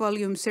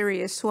 35-volume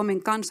series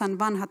Suomen kansan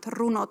vanhat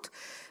runot,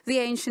 The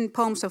Ancient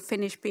Poems of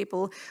Finnish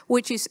People,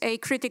 which is a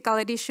critical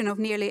edition of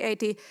nearly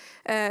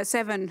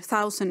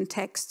 87,000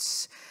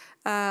 texts.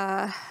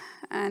 And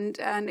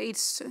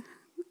it's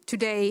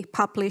today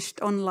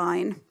published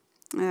online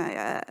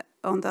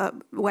on the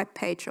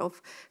webpage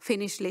of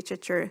Finnish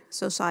Literature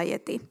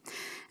Society.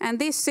 And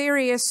this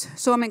series,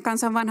 Suomen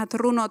kansan vanhat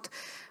runot,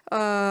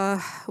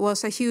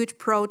 was a huge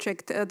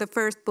project. The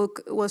first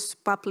book was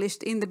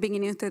published in the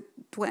beginning of the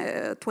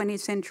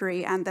 20th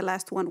century, and the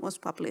last one was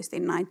published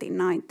in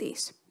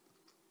 1990s.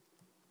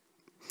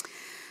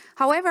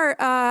 However,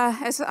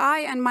 as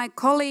I and my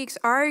colleagues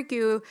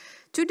argue,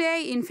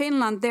 today in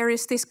Finland there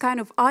is this kind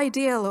of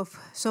ideal of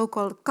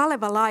so-called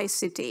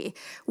kalevalaicity,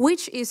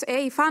 which is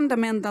a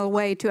fundamental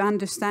way to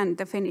understand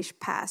the Finnish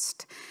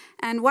past.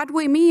 And what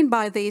we mean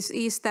by this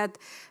is that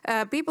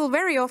people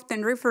very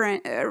often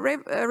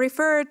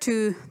refer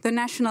to the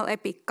national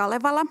epic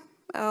Kalevala,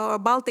 or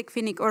Baltic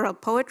Finnic oral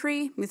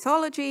poetry,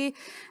 mythology,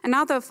 and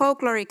other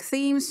folkloric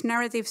themes,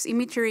 narratives,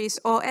 imageries,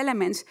 or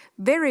elements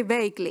very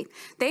vaguely.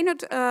 They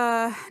not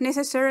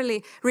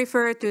necessarily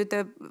refer to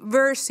the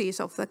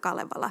verses of the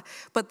Kalevala,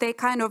 but they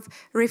kind of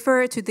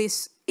refer to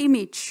this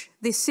image,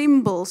 the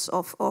symbols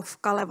of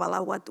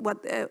Kalevala, what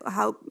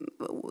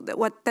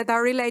that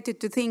are related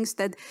to things,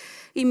 that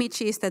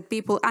images that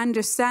people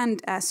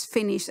understand as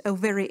Finnish or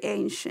very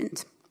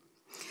ancient.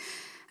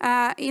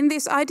 In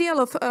this ideal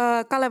of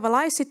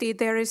kalevalaicity,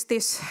 there is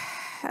this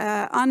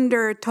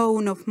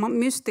undertone of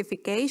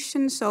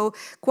mystification. So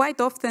quite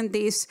often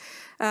these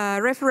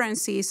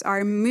references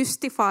are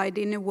mystified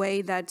in a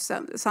way that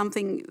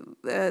something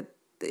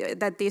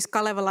that these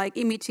Kalevala-like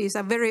images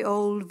are very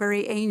old,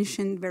 very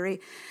ancient, very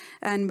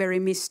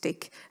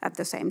mystic at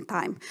the same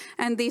time.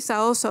 And these are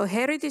also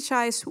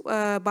heritagized,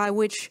 by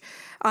which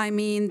I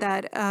mean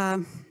that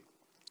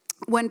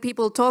when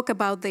people talk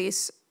about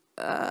these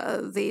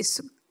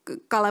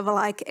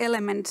Kalevala-like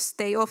elements,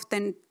 they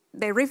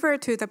refer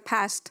to the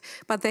past,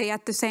 but they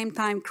at the same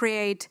time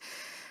create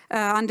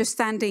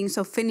understandings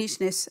of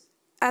Finnishness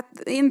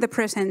in the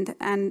present,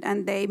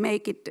 and they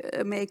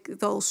make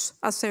those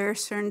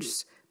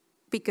assertions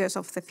because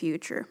of the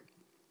future.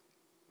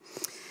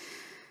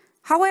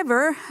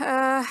 However,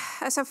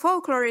 as a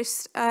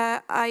folklorist,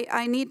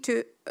 I need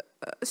to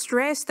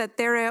stress that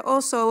there are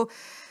also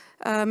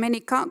many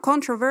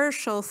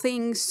controversial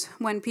things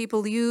when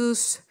people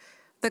use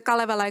the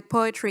Kalevala-like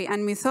poetry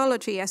and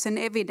mythology as an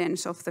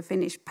evidence of the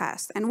Finnish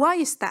past. And why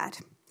is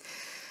that?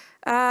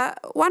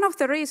 One of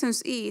the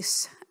reasons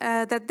is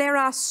that there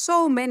are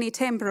so many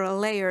temporal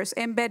layers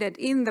embedded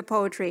in the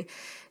poetry,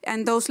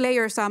 and those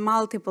layers are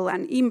multiple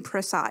and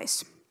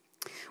imprecise.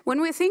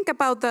 When we think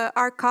about the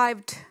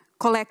archived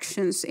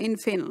collections in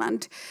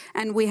Finland,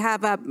 and we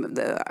have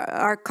the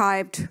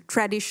archived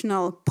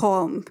traditional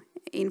poem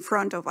in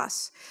front of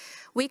us,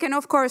 we can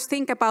of course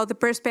think about the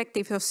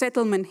perspective of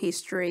settlement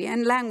history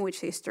and language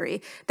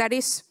history that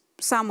is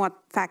somewhat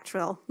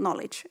factual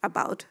knowledge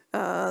about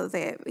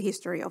the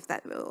history of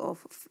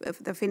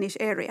the Finnish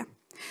area.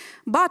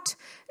 But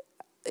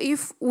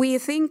if we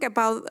think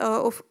about,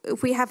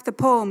 if we have the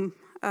poem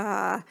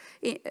and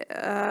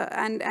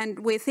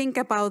we think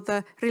about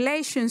the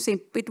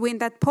relationship between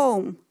that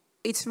poem,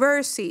 its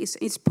verses,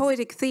 its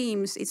poetic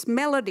themes, its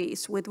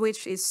melodies with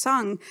which it's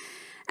sung,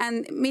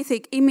 and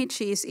mythic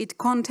images it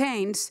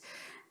contains,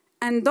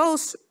 and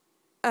those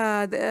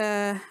and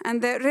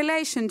the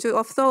relation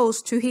of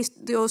those to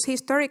those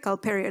historical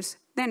periods,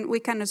 then we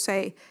cannot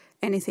say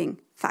anything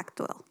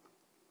factual.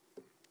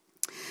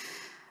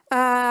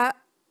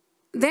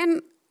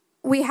 Then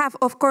we have,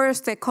 of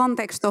course, the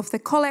context of the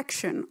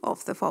collection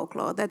of the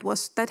folklore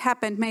that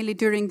happened mainly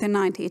during the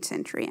 19th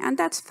century, and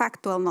that's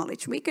factual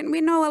knowledge.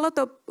 We know a lot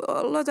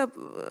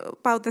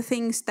about the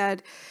things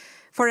that,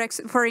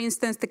 for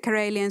instance, the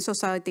Karelian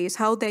societies,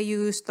 how they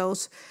used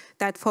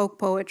that folk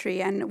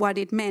poetry and what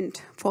it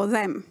meant for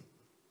them.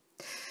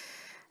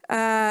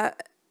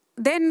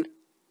 Then,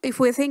 if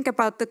we think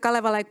about the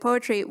Kalevala-like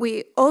poetry,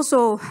 we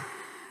also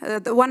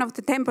one of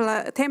the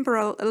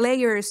temporal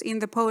layers in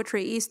the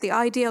poetry is the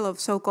ideal of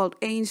so-called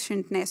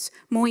ancientness,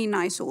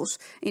 muinaisuus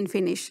in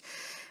Finnish,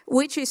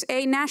 which is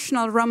a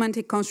national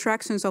romantic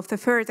construction of the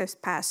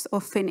furthest past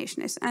of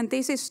Finnishness. And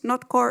this is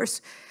not, of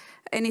course,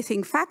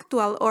 anything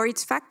factual, or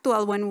it's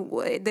factual when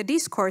the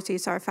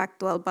discourses are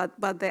factual,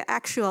 but the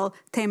actual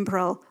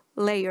temporal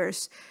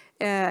layers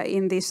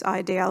in this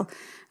ideal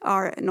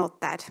are not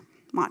that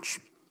much.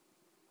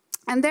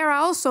 And there are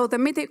also the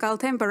mythical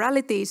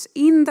temporalities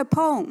in the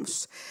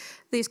poems,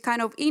 these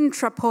kind of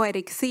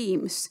intra-poetic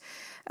themes,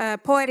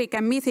 poetic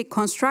and mythic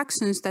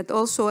constructions that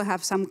also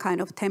have some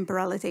kind of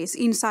temporalities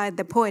inside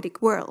the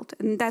poetic world.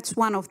 And that's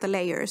one of the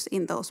layers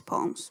in those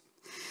poems.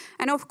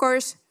 And of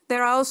course,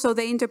 there are also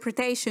the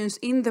interpretations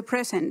in the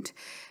present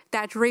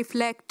that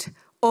reflect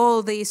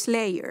all these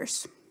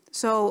layers.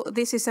 So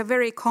this is a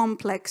very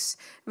complex,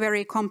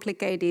 very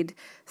complicated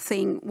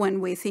thing when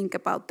we think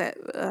about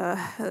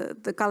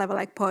the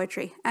Kalevala-like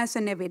poetry as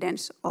an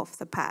evidence of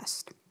the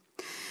past.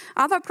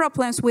 Other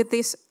problems with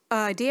this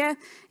idea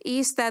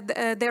is that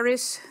there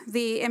is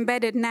the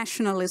embedded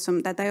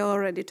nationalism that I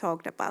already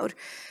talked about.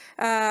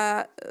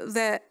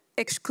 The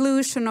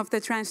exclusion of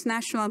the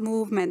transnational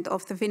movement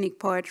of the Finnic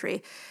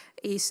poetry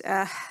is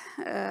a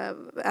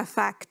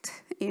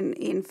fact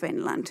in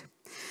Finland.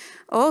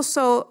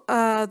 Also,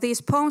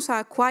 these poems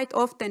are quite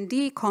often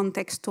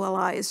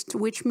decontextualized,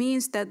 which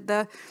means that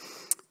the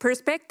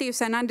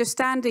perspectives and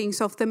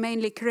understandings of the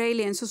mainly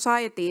Karelian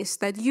societies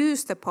that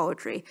use the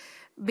poetry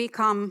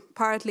become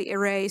partly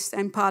erased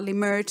and partly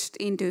merged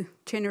into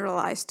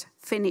generalized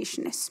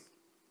Finnishness.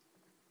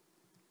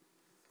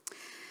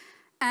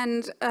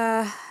 And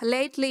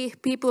lately,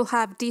 people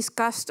have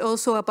discussed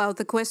also about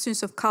the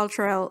questions of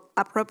cultural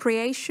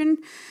appropriation.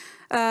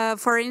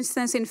 For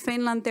instance, in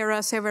Finland, there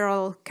are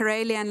several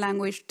Karelian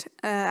languaged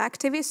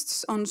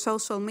activists on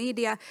social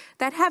media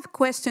that have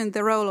questioned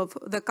the role of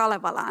the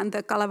Kalevala and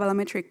the Kalevala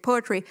metric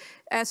poetry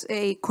as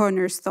a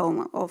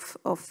cornerstone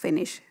of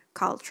Finnish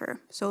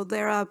culture. So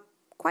there are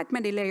quite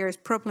many layers,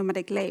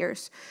 problematic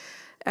layers,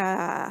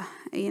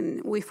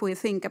 if we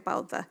think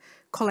about the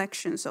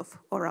collections of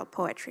oral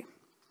poetry.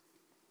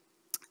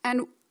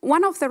 And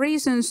one of the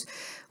reasons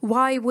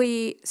why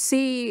we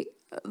see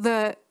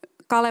the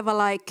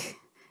Kalevala-like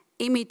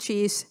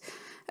images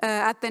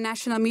at the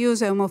National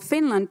Museum of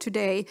Finland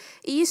today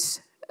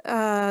is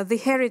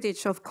the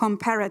heritage of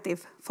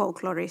comparative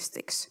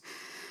folkloristics.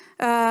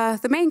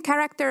 The main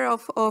character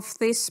of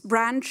this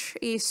branch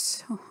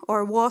is,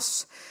 or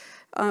was,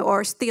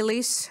 or still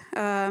is,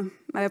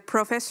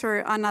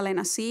 Professor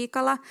Anna-Leena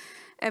Siikala,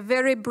 a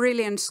very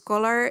brilliant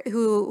scholar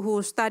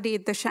who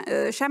studied the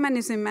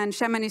shamanism and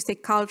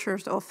shamanistic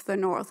cultures of the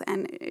North.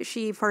 And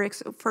she, for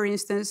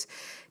instance,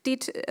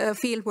 did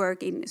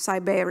fieldwork in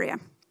Siberia.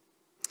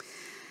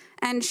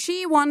 And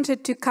she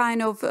wanted to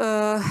kind of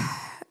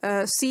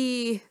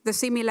see the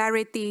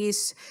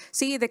similarities,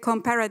 see the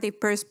comparative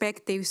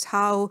perspectives,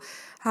 how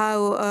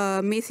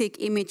mythic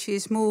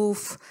images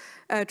move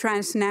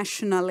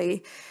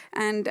transnationally,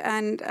 and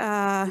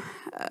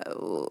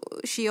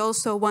she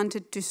also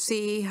wanted to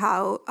see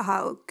how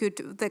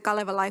could the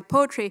Kalevala-like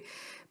poetry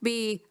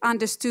be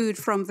understood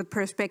from the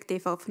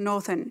perspective of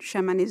Northern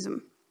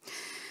shamanism.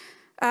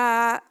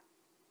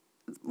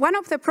 One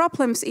of the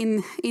problems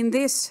in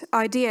this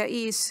idea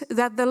is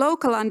that the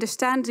local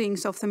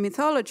understandings of the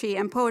mythology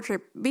and poetry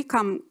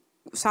become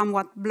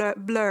somewhat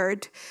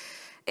blurred.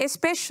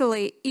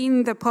 especially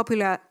in the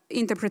popular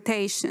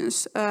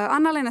interpretations.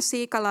 Anna-Leena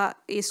Siikala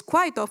is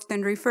quite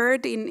often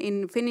referred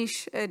in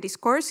Finnish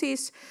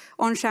discourses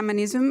on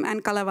shamanism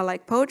and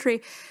Kalevala-like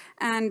poetry,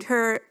 and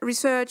her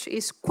research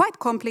is quite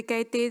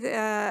complicated.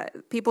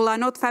 People are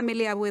not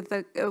familiar with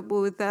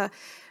the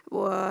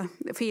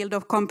field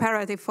of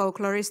comparative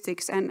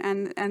folkloristics,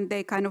 and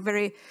they kind of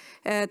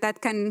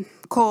that can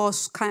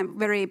cause kind of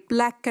very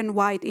black and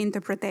white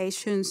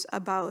interpretations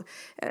about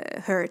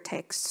her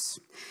texts.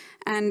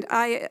 And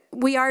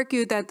we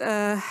argue that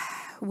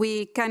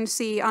we can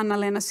see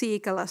Anna-Leena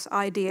Siikala's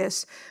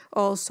ideas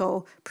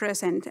also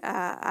present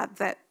at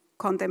the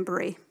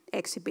contemporary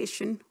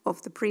exhibition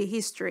of the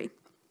prehistory.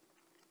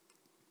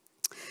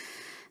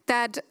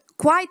 That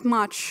quite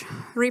much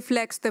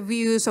reflects the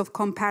views of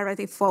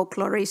comparative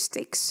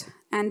folkloristics,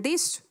 and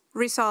this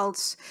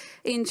results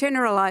in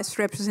generalized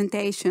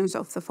representations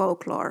of the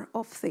folklore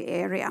of the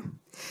area.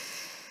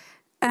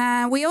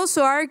 We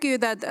also argue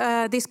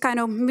that this kind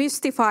of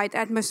mystified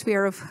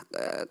atmosphere of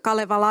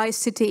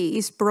Kalevalaicity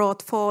is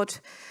brought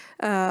forth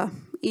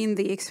in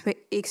the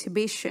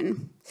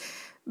exhibition,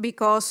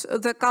 because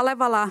the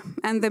Kalevala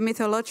and the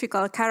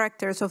mythological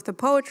characters of the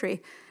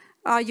poetry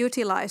are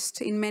utilized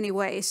in many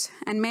ways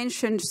and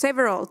mentioned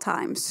several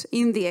times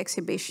in the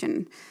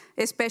exhibition,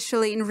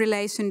 especially in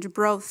relation to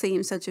broad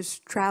themes such as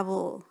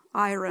travel,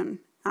 iron,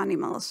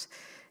 animals,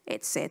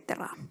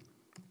 etc.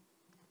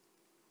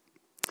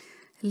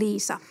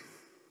 Liisa.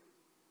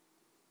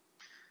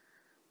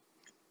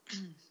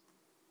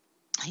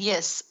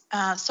 Yes,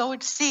 so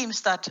it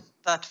seems that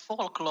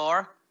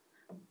folklore,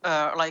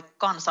 like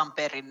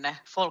kansanperinne,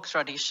 folk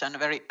tradition,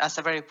 as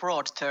a very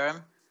broad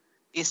term,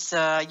 is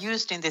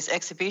used in this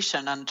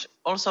exhibition and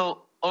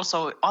also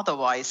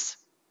otherwise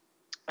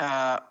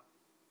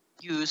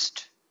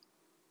used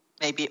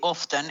maybe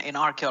often in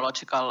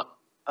archaeological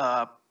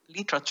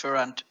literature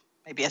and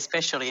maybe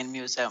especially in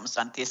museums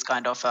and these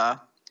kind of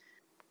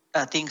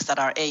things that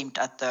are aimed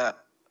at the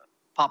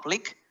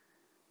public.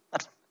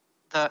 But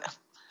the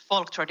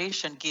folk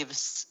tradition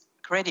gives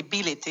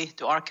credibility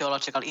to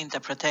archaeological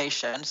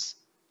interpretations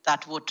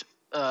that would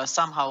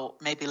somehow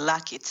maybe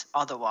lack it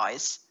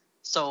otherwise.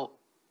 So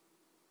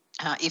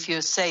if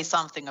you say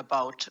something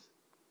about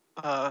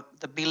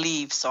the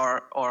beliefs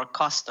or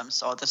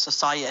customs or the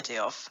society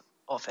of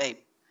a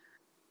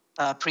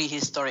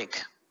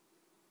prehistoric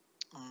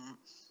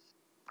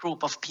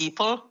group of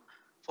people,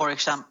 for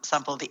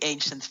example, the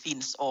ancient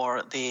Finns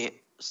or the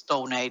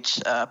Stone Age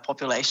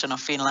population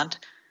of Finland,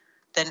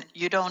 then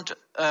you don't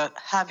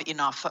have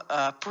enough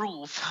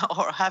proof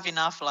or have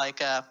enough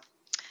like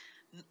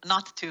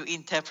not too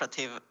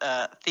interpretive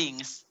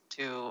things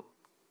to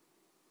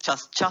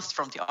just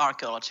from the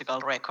archaeological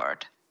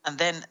record. And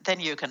then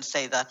you can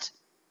say that,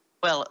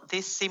 well,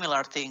 this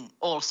similar thing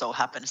also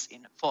happens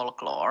in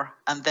folklore,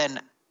 and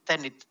then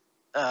it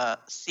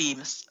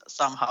seems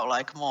somehow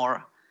like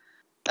more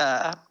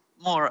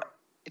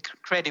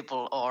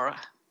credible or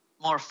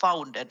more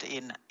founded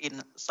in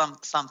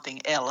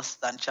something else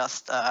than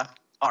just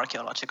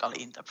archaeological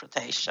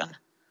interpretation.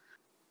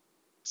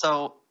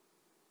 So,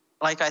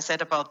 like I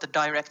said about the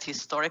direct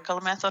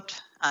historical method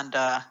and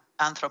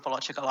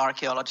anthropological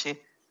archaeology,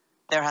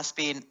 there has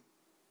been,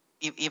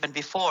 even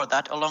before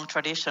that, a long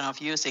tradition of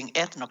using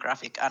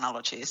ethnographic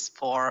analogies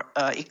for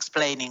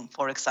explaining,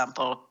 for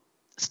example,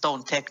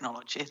 stone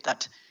technology.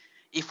 That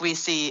if we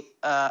see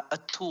a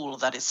tool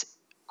that is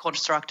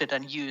constructed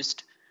and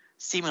used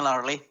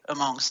similarly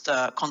amongst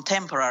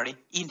contemporary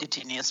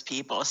indigenous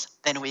peoples,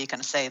 then we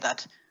can say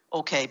that,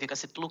 okay,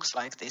 because it looks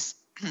like this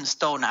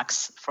stone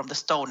axe from the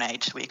Stone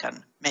Age, we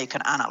can make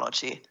an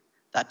analogy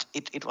that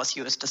it was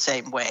used the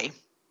same way.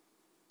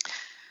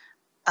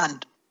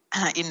 And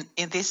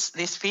in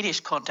this Finnish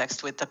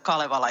context with the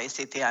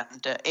Kalevalaicity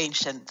and the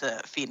ancient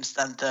Finns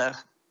and the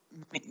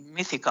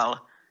mythical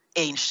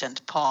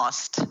ancient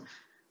past,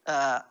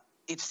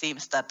 it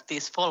seems that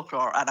these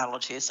folklore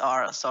analogies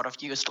are sort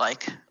of used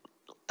like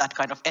that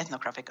kind of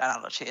ethnographic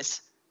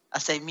analogies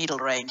as a middle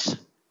range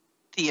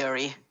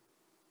theory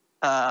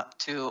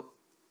to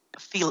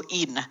fill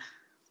in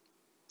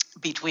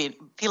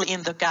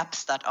the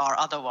gaps that are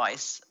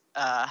otherwise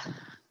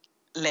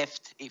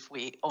left if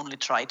we only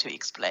try to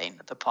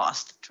explain the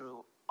past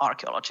through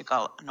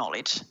archaeological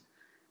knowledge.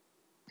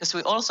 Because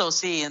we also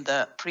see in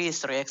the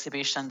prehistory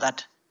exhibition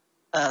that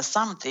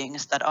some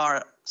things that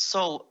are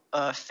so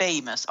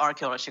famous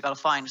archaeological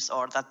finds,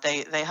 or that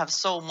they have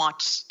so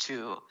much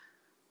to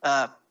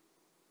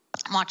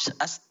much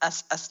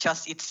as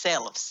just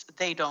itself,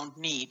 they don't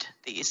need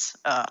these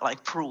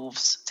like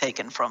proofs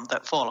taken from the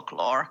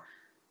folklore,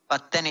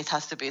 but then it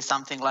has to be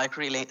something like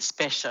really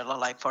special,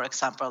 like for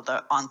example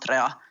the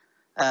Antrea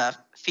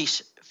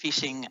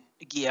fishing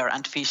gear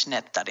and fish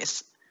net that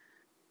is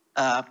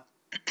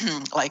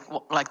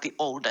like the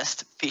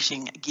oldest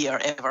fishing gear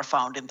ever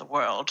found in the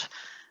world.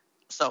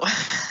 So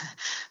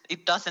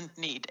it doesn't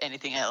need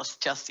anything else,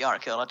 just the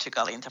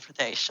archaeological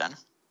interpretation.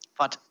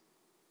 But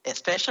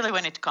especially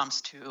when it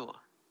comes to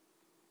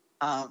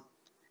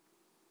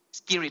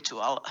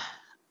spiritual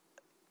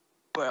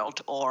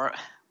world or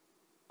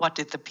what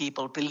did the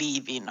people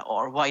believe in,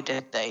 or why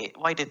did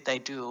they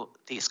do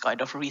these kind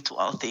of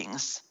ritual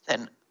things,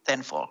 then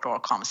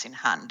folklore comes in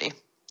handy.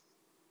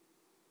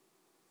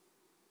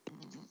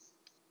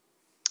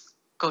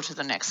 Go to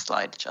the next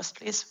slide, just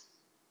please.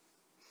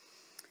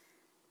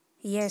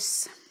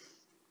 Yes.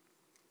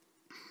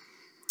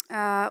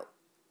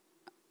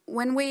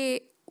 When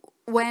we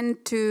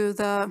went to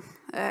the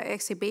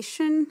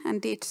exhibition and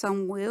did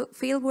some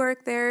field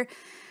work there,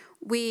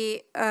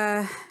 we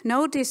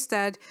noticed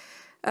that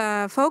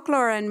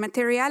folklore and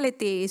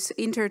materiality is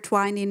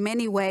intertwined in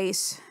many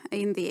ways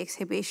in the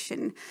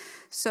exhibition.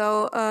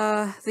 So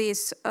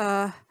these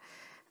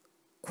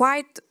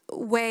quite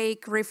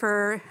vague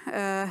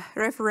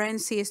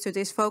references to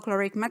these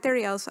folkloric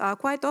materials are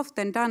quite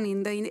often done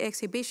in the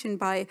exhibition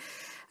by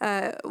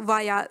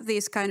via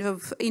these kind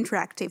of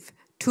interactive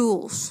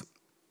tools.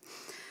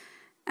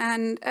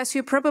 And as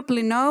you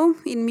probably know,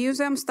 in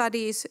museum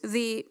studies,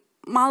 the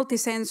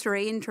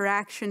multisensory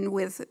interaction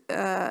with,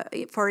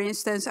 for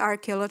instance,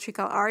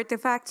 archaeological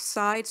artifacts,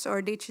 sites,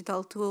 or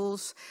digital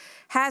tools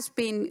has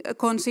been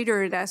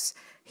considered as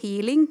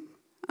healing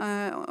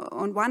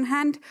on one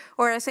hand,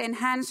 or as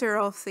enhancer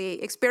of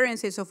the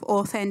experiences of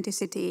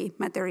authenticity,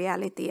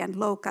 materiality, and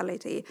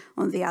locality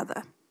on the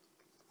other.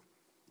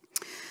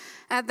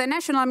 At the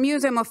National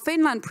Museum of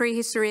Finland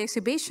prehistory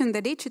exhibition,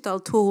 the digital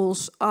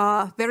tools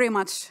are very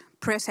much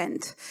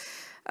present.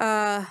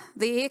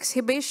 The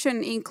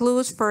exhibition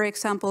includes, for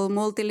example,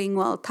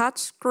 multilingual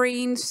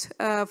touchscreens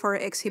for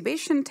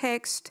exhibition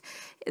text.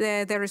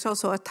 There is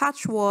also a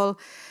touch wall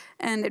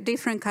and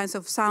different kinds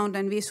of sound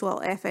and visual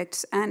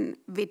effects and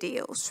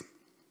videos.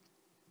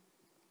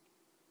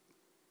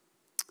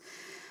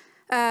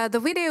 The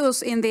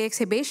videos in the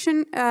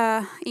exhibition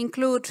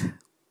include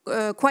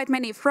quite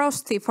many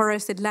frosty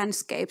forested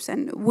landscapes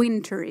and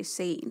wintry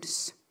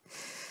scenes.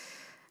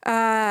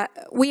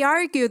 We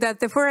argue that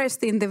the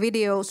forest in the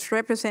videos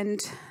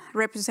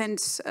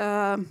represents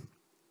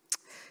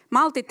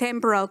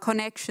multi-temporal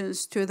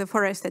connections to the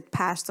forested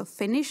past of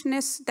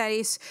Finnishness that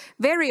is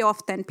very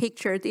often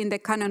pictured in the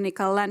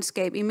canonical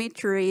landscape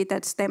imagery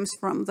that stems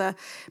from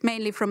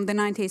mainly from the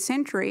 19th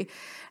century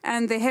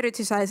and the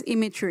heritage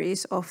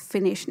imageries of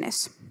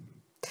Finnishness.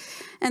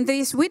 And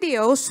these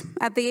videos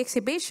at the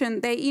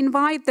exhibition, they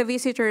invite the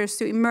visitors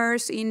to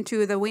immerse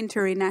into the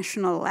wintry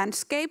national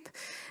landscape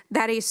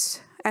that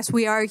is, as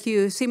we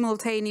argue,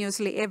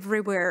 simultaneously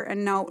everywhere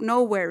and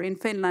nowhere in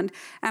Finland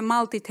and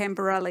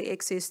multi-temporally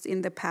exists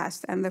in the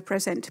past and the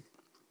present.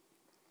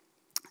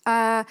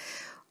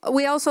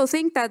 We also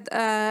think that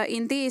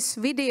in these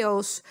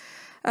videos,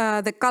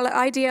 the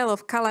ideal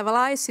of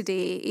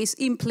Kalevalicity is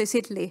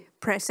implicitly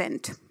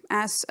present.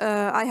 As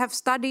I have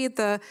studied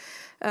the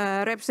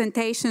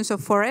representations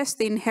of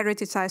forest in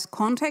heritage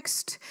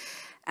context,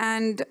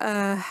 and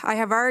I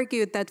have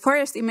argued that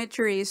forest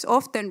imageries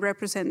often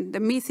represent the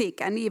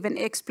mythic and even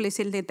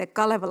explicitly the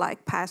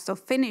Kalevala-like past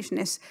of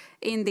Finnishness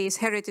in these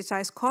heritage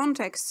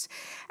contexts,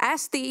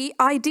 as the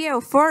idea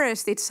of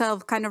forest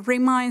itself kind of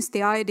reminds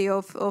the idea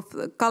of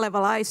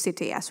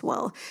Kalevalaicity as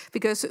well,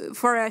 because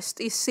forest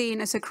is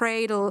seen as a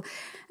cradle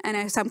and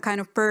as some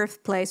kind of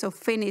birthplace of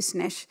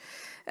Finnishness.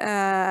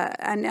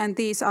 And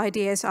these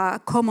ideas are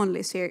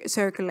commonly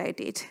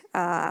circulated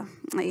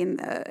in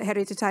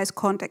heritage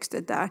context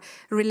that are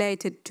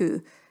related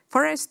to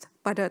forest,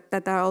 but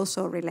that are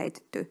also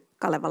related to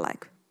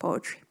Kalevala-like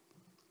poetry.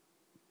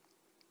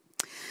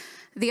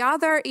 The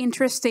other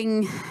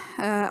interesting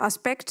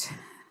aspect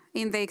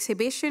in the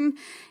exhibition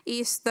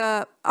is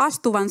the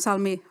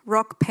Astuvansalmi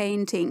rock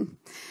painting.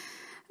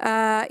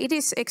 It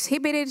is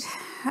exhibited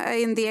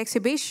in the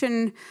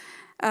exhibition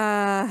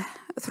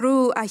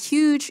through a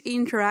huge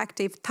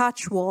interactive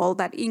touch wall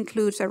that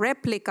includes a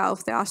replica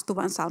of the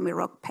Astuvansalmi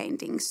rock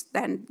paintings.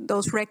 Then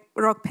those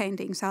rock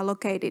paintings are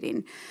located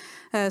in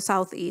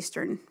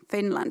southeastern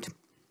Finland.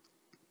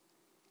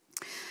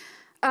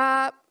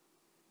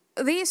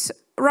 These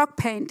rock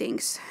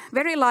paintings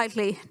very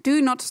likely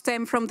do not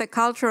stem from the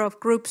culture of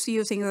groups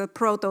using the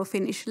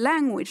Proto-Finnish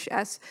language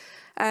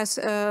as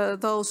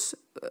those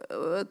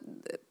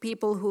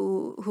people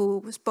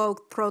who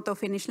spoke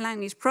Proto-Finnish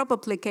language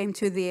probably came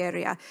to the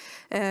area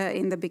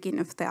in the beginning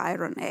of the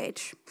Iron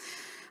Age.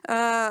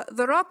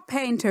 The rock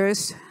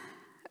painters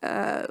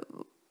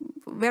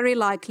very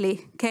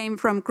likely came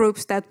from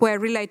groups that were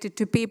related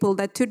to people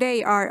that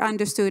today are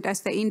understood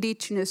as the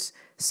indigenous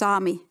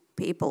Sami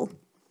people.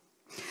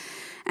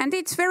 And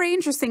it's very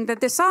interesting that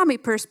the Sami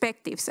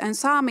perspectives and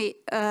Sami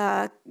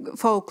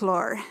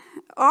folklore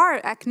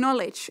are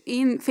acknowledged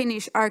in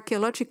Finnish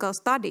archaeological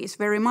studies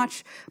very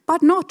much,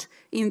 but not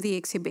in the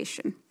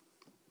exhibition.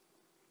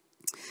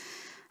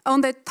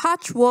 On the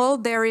touch wall,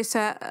 there is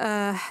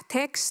a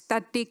text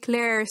that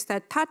declares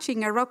that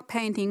touching a rock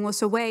painting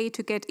was a way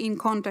to get in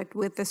contact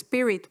with the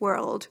spirit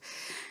world.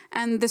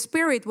 And the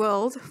spirit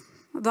world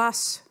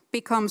thus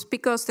becomes,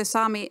 because the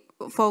Sami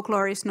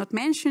folklore is not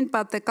mentioned,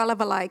 but the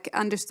Kalevala-like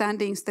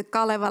understandings, the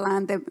Kalevala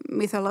and the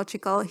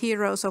mythological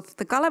heroes of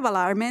the Kalevala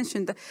are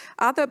mentioned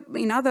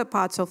in other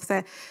parts of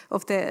the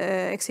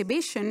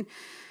exhibition.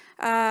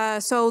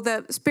 So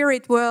the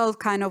spirit world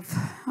kind of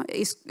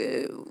is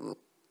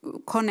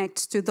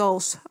connects to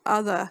those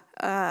other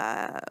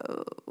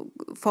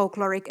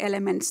folkloric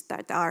elements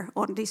that are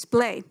on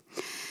display.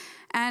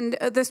 And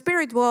the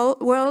spirit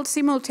world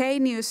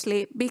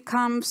simultaneously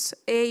becomes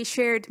a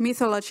shared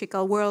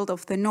mythological world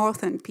of the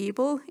northern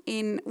people,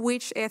 in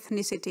which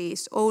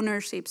ethnicities,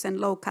 ownerships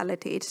and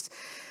localities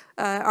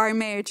are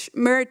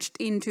merged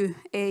into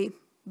a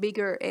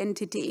bigger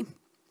entity.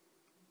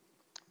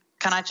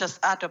 Can I just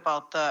add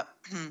about the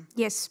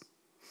yes?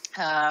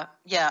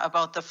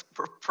 About the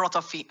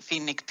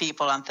proto-Finnic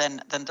people and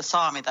then the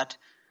Sami, that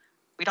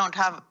we don't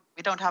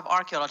have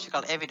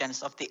archaeological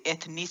evidence of the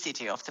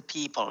ethnicity of the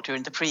people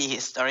during the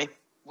prehistory.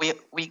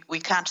 We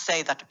can't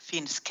say that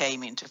Finns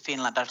came into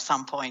Finland at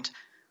some point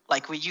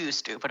like we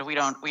used to, but we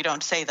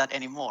don't say that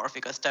anymore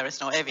because there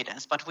is no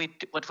evidence. But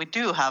what we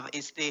do have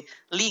is the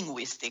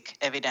linguistic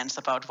evidence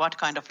about what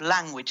kind of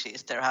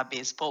languages there have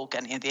been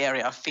spoken in the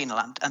area of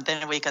Finland, and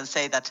then we can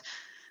say that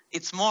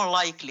it's more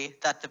likely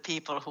that the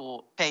people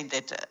who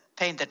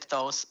painted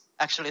those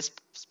actually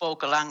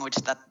spoke a language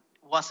that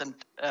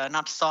wasn't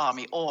not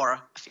Sami or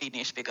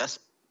Finnish, because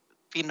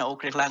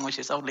Finno-Ugric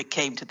languages only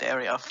came to the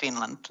area of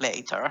Finland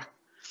later.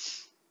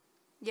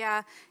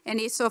 Yeah, and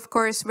it's of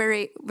course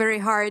very, very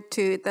hard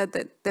to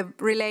the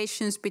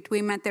relations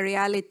between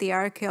materiality,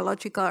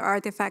 archaeological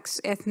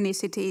artifacts,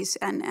 ethnicities,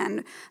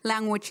 and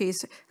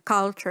languages,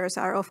 cultures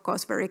are of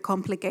course very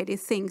complicated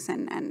things,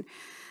 and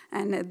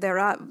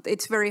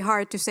it's very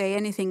hard to say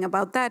anything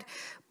about that.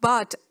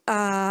 But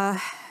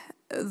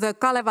the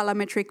Kalevala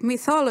metric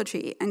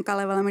mythology and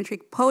Kalevala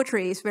metric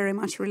poetry is very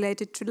much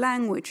related to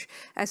language,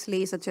 as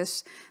Liisa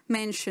just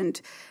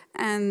mentioned.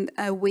 And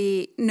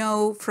we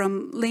know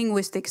from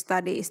linguistic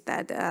studies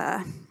that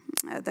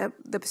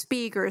the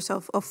speakers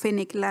of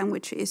Finnic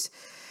languages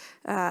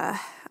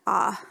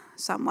are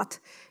somewhat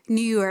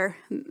newer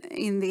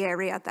in the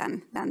area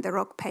than the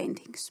rock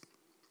paintings.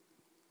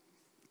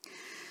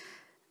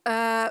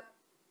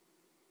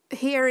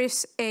 Here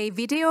is a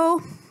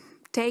video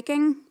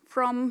taken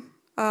from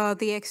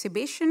the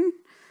exhibition,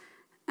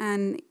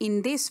 and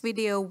in this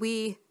video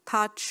we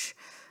touch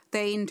the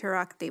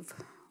interactive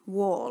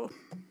wall.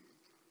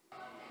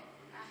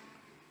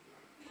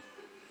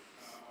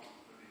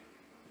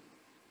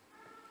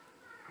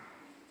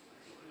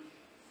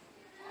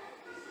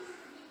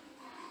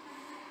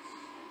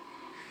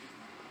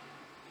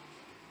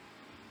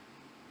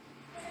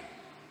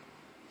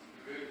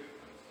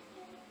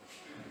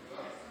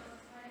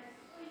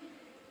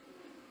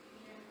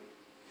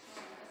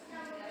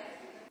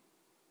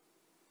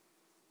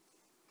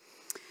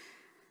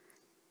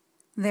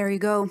 There you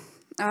go.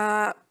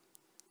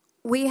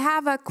 We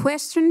have a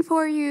question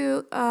for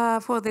you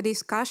for the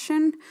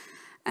discussion,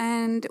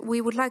 and we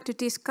would like to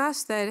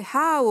discuss that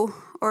how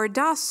or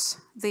does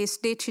this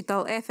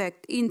digital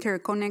effect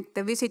interconnect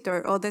the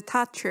visitor or the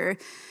toucher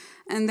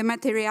and the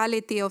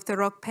materiality of the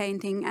rock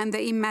painting and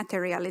the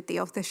immateriality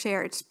of the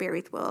shared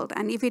spirit world?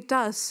 And if it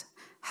does,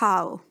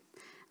 how?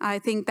 I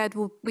think that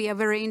would be a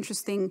very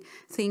interesting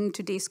thing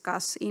to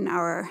discuss in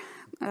our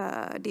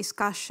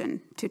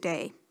discussion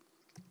today.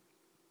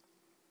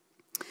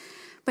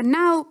 But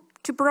now,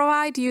 to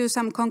provide you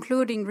some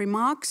concluding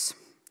remarks,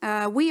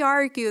 we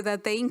argue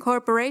that the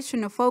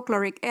incorporation of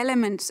folkloric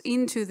elements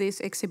into this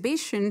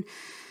exhibition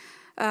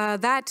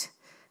that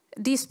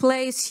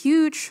displays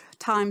huge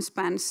time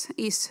spans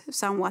is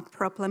somewhat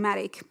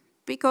problematic,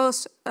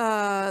 because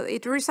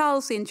it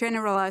results in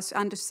generalized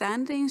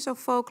understandings of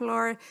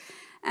folklore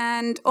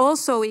and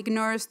also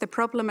ignores the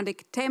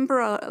problematic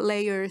temporal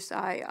layers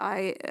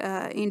I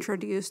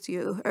introduced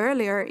you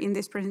earlier in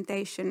this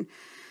presentation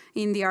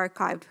in the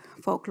archived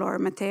folklore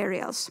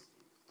materials.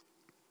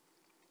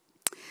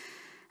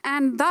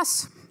 And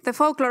thus, the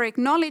folkloric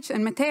knowledge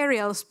and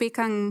materials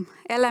become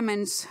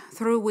elements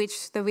through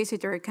which the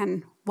visitor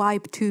can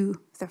vibe to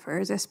the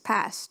furthest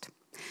past.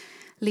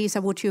 Liisa,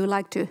 would you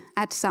like to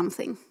add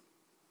something?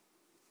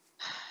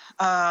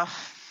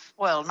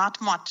 Well,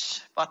 not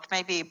much, but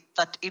maybe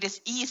that it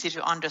is easy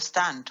to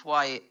understand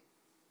why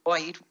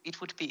it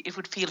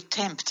would feel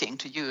tempting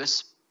to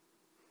use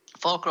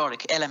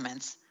folkloric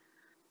elements.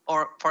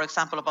 Or, for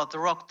example, about the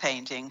rock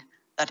painting,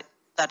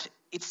 that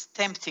it's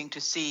tempting to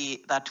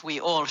see that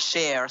we all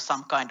share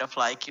some kind of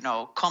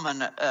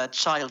common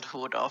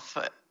childhood of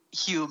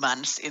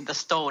humans in the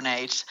Stone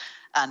Age,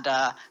 and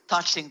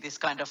touching this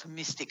kind of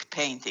mystic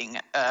painting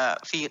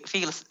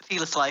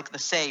feels like the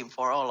same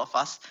for all of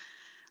us.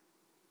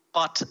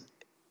 But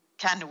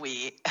can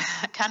we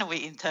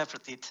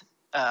interpret it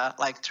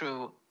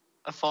through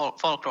a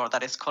folklore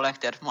that is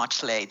collected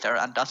much later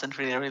and doesn't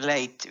really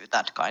relate to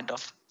that kind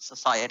of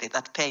society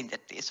that painted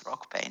these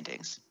rock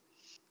paintings?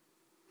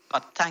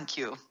 But thank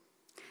you.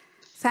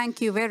 Thank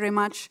you very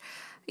much.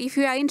 If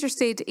you are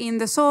interested in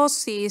the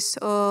sources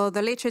or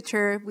the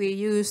literature we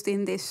used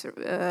in this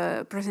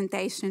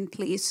presentation,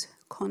 please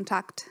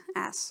contact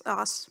us.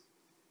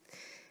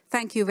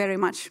 Thank you very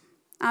much.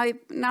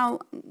 Now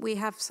we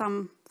have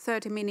some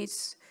 30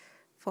 minutes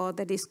for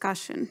the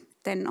discussion.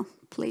 Tenno,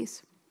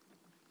 please.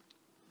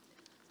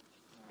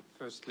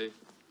 Firstly,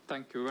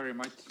 thank you very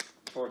much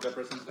for the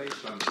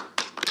presentation.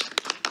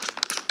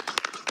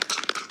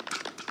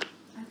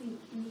 I think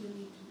you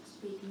need to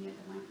speak near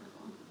the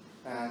microphone.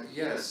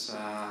 Yes.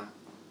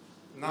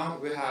 Now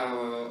we have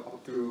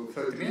up to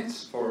 30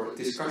 minutes for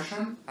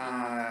discussion.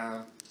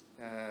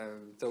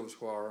 Those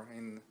who are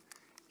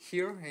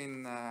here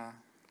in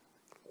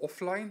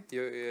offline,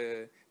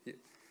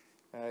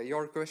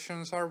 your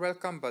questions are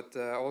welcome, but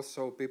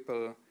also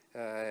people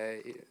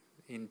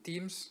in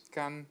Teams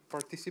can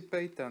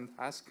participate and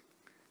ask.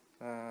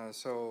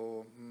 Maybe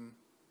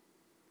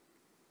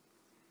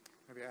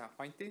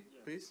Antti,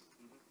 please.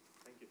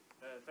 Thank you.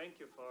 Thank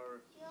you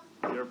for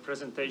your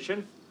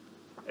presentation.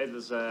 It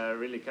was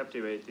really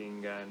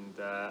captivating, and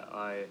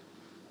I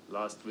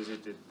last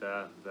visited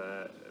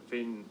the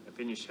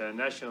Finnish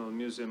National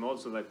Museum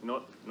also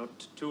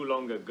not too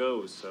long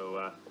ago.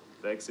 So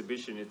the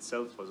exhibition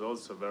itself was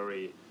also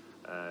very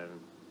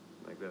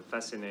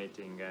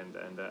fascinating,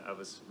 and I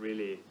was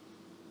really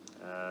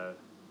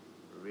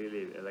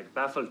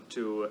baffled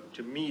to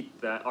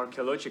meet the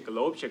archaeological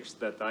objects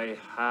that I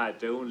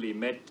had only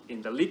met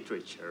in the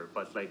literature,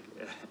 but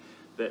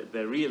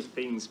the real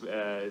things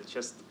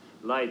just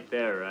lied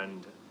there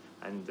and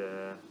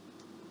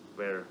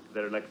where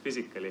they're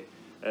physically.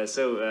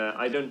 So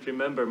I don't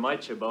remember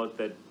much about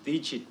the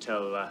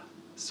digital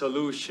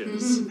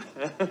solutions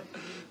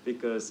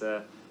because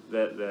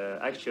the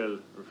actual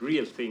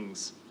real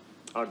things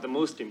are the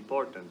most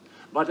important.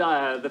 But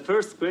the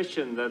first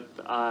question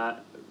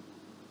that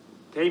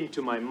came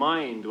to my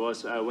mind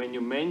was when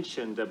you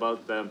mentioned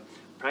about the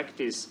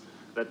practice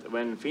that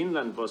when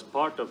Finland was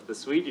part of the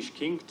Swedish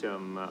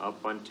kingdom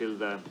up until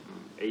the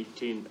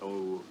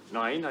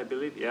 1809, I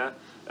believe, yeah,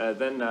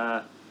 then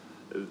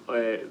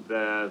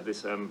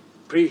this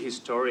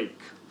prehistoric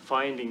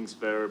findings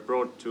were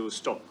brought to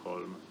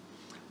Stockholm.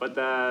 But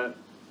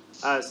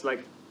as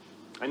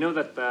I know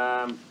that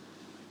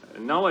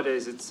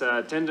nowadays it's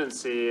a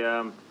tendency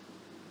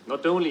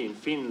not only in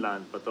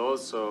Finland but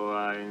also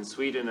in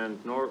Sweden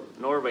and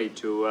Norway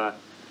to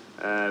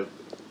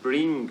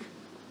bring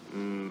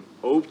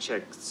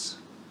objects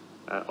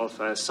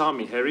of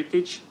Sami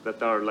heritage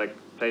that are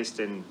placed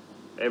in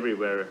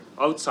everywhere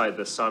outside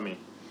the Sami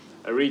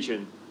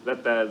region,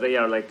 that they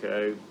are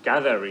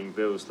gathering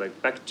those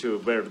back to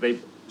where they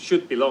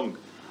should belong.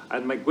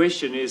 And my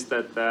question is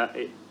that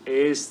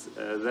is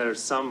there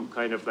some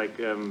kind of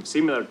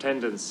similar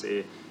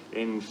tendency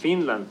in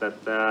Finland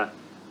that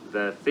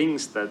the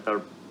things that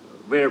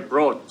were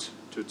brought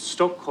to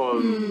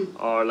Stockholm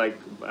are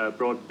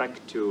brought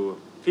back to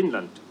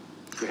Finland,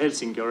 to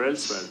Helsinki or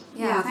elsewhere?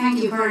 Yeah,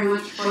 thank you very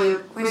much for your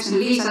question.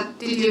 Liisa,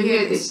 did you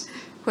hear this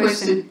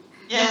question?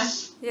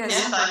 Yes,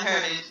 I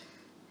heard it.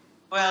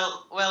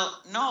 Well,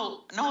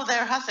 no,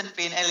 there hasn't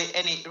been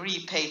any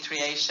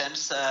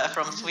repatriations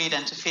from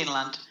Sweden to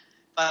Finland,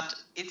 but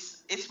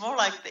it's more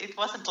like it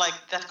wasn't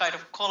that kind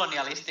of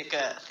colonialistic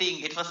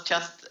thing. It was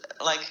just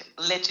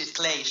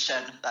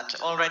legislation that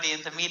already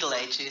in the Middle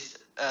Ages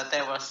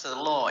there was a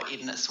law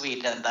in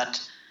Sweden that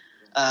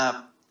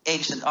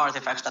ancient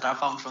artifacts that are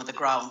found from the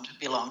ground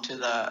belong to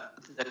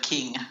the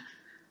king,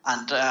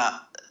 and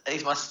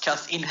it was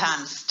just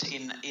enhanced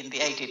in the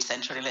 18th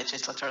century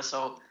legislature.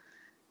 So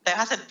there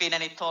hasn't been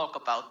any talk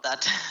about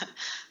that.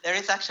 There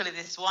is actually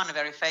this one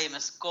very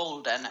famous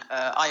golden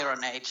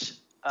Iron Age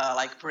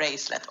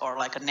bracelet or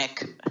a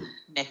neck.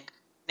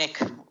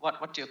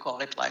 What do you call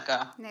it? Like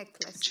a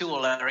necklace.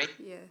 Jewelry.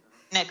 Yeah.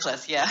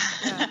 Necklace, yeah.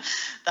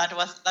 that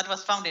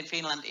was found in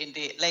Finland in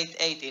the late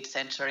 18th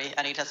century,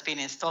 and it has been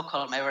in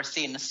Stockholm ever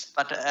since.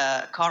 But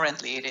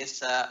currently, it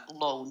is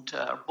loaned,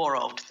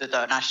 borrowed to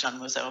the National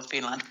Museum of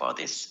Finland for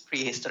this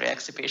prehistory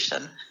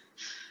exhibition.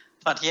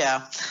 But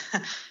yeah,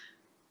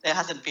 there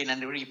hasn't been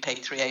any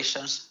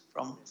repatriations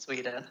from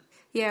Sweden.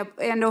 Yeah,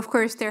 and of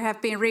course there have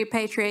been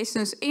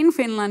repatriations in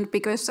Finland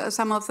because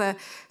some of the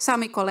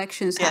Sami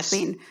collections have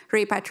been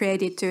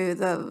repatriated to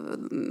the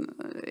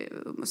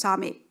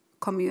Sami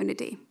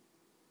community.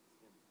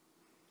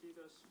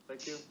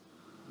 Thank you.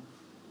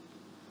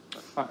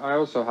 I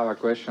also have a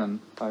question.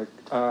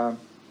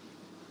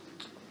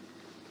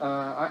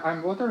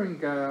 I'm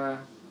wondering,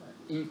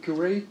 in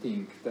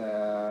curating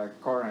the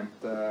current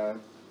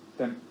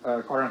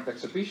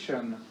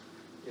exhibition,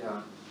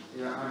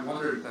 I'm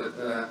wondering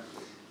that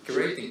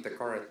curating the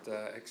current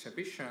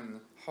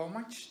exhibition, how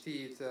much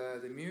did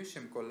the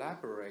museum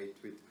collaborate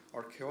with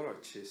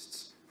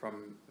archaeologists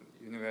from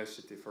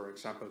university, for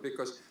example?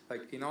 Because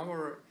in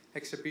our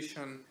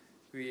exhibition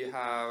we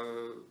have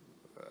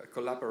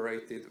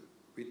collaborated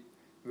with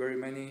very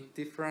many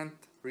different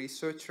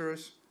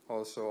researchers,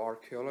 also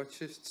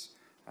archaeologists,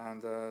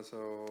 and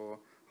so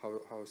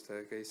how's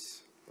the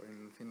case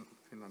in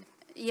Finland?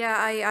 Yeah,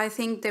 I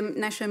think the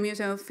National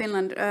Museum of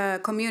Finland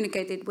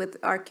communicated with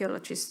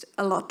archaeologists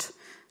a lot,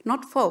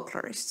 not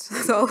folklorists.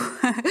 So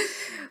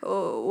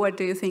what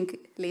do you think,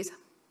 Liisa?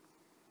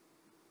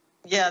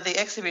 Yeah, the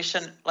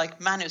exhibition,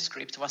 like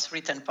manuscript, was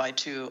written by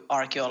two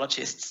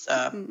archaeologists,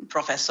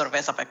 Professor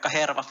Vesa-Pekka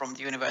Herva from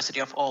the University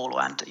of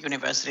Oulu and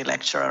university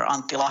lecturer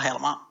Antti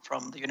Lahelma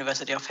from the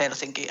University of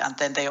Helsinki. And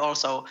then they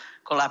also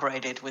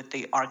collaborated with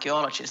the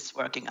archaeologists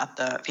working at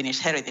the Finnish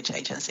Heritage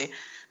Agency.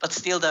 But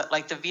still,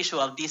 the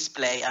visual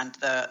display and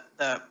the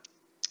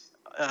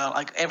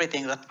like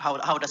everything, that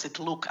how does it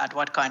look at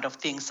what kind of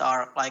things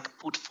are like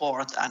put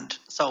forth and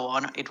so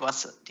on. It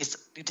was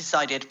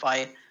decided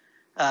by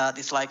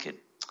this like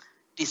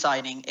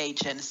designing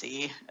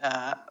agency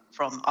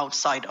from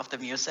outside of the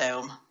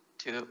museum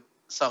too.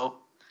 So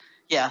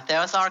yeah, there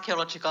was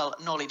archaeological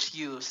knowledge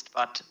used,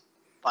 but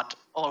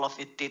all of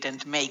it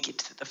didn't make it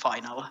to the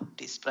final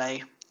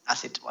display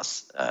as it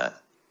was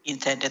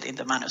intended in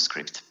the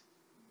manuscript,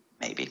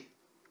 maybe.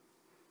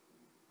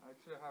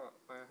 Actually,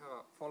 I have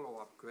a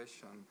follow-up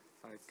question.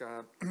 Like,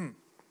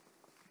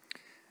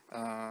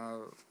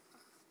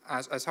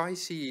 as I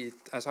see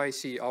it, as I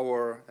see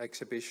our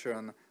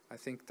exhibition, I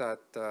think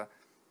that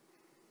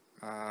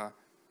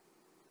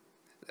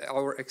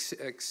our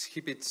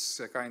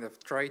exhibits kind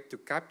of try to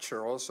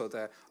capture also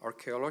the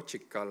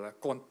archaeological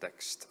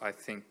context. I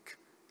think,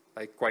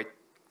 like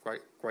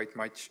quite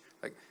much.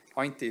 Like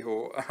Antti,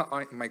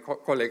 my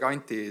colleague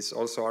Antti is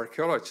also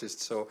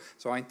archaeologist, so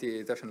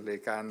Antti definitely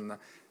can,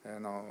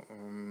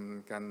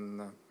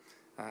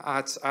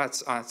 add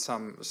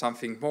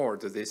something more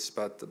to this.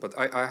 But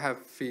I have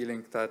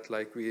feeling that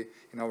like we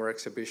in our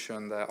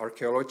exhibition, the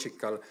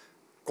archaeological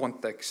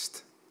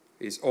context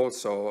is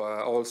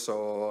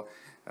also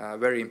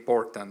very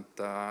important,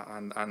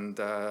 and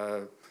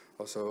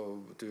also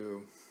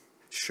to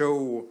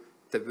show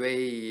the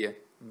way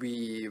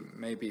we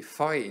maybe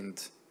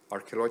find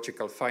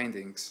archaeological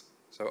findings.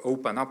 So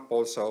open up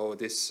also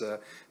this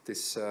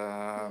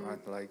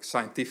like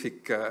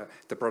scientific,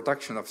 the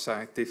production of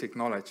scientific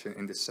knowledge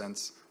in this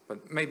sense.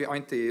 But maybe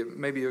Antti,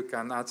 maybe you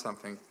can add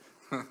something.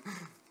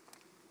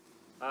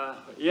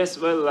 Yes,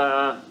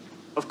 well,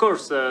 of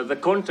course, the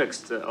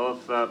context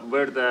of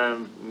where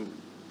the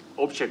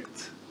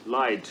object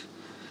lied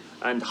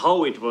and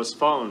how it was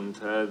found,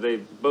 they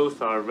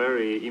both are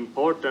very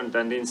important.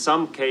 And in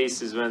some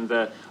cases, when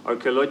the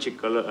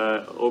archaeological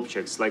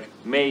objects, like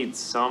made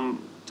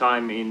some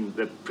time in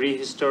the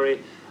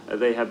prehistory,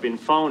 they have been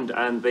found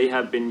and they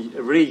have been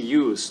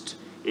reused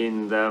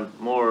in the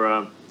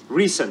more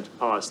recent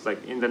past,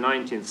 like in the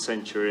 19th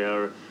century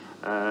or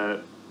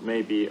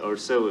maybe or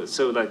so.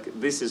 So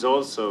like this is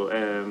also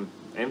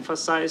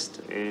emphasized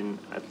in,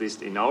 at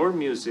least in our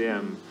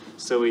museum.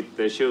 So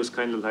it shows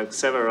kind of like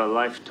several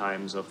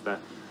lifetimes of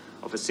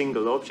a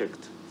single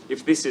object.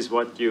 If this is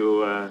what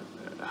you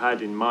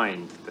had in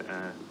mind,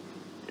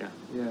 yeah.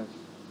 Yes.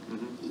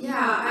 Mm-hmm.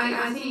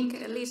 Yeah, I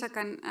think Liisa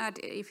can add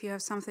if you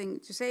have something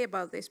to say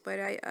about this, but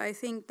I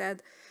think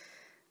that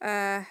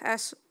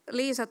as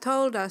Liisa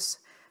told us,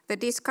 the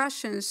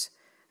discussions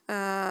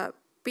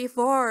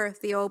before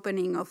the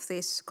opening of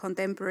this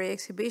contemporary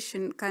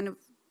exhibition kind of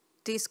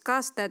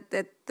discussed that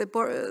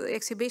the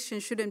exhibition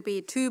shouldn't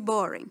be too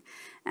boring,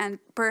 and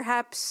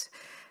perhaps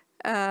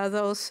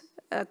those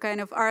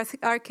kind of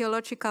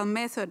archaeological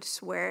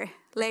methods were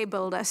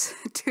labeled as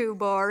too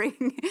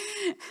boring.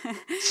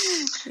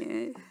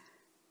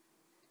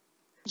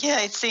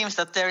 Yeah, it seems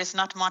that there is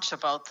not much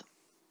about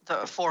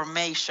the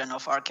formation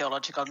of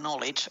archaeological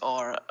knowledge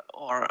or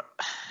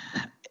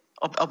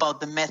about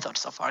the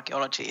methods of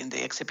archaeology in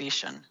the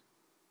exhibition.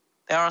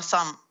 There are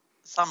some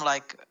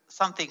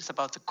things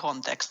about the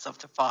context of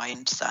the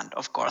finds, and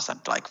of course,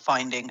 and like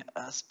finding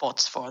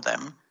spots for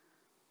them.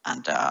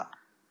 And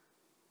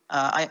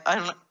I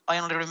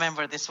only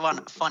remember this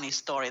one funny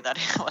story that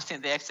was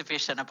in the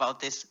exhibition about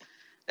this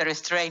very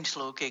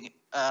strange-looking,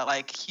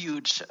 like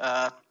huge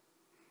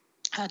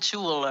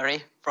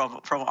jewelry from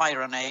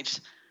Iron Age,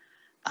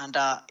 and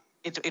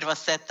it was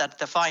said that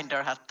the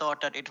finder had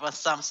thought that it was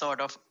some sort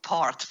of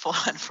part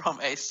fallen from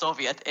a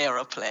Soviet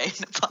aeroplane,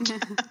 but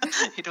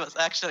it was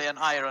actually an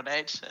Iron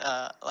Age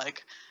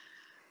like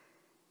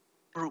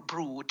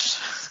brooch.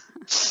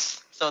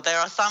 So there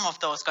are some of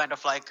those kind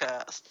of like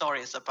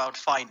stories about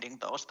finding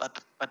those, but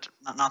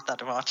not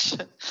that much.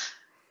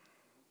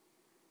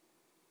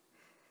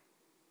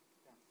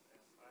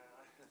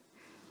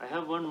 I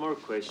have one more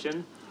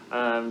question.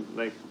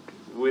 Like,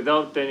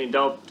 without any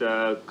doubt,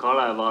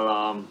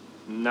 Kalevala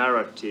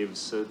narrative,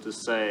 so to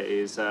say,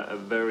 is a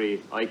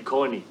very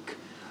iconic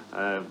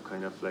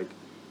kind of like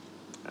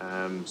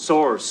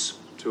source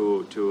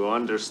to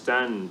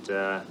understand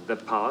the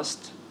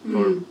past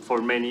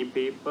for many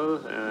people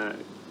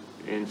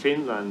in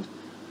Finland,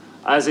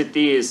 as it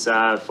is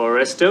for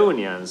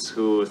Estonians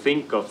who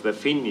think of the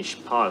Finnish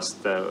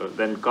past.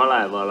 Then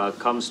Kalevala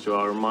comes to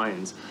our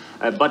minds.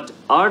 But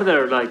are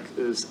there like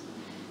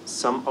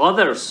some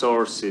other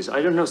sources,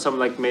 I don't know, some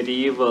like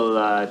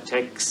medieval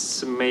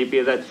texts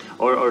maybe, that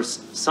or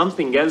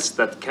something else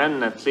that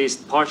can at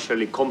least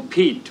partially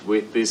compete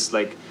with this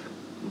like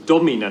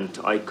dominant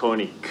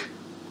iconic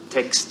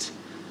text?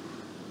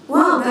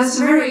 Well, that's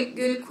a very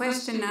good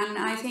question, and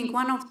I think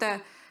one of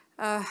the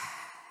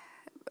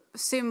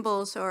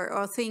symbols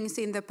or things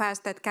in the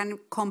past that can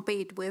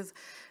compete with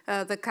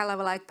the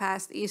Kalevala-like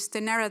past is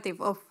the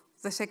narrative of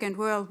the Second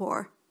World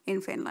War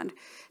in Finland.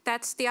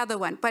 That's the other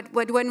one. But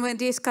when we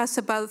discuss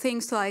about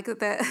things like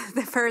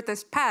the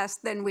furthest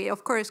past, then we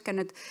of course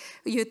cannot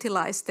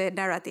utilize the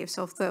narratives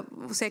of the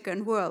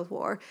Second World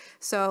War.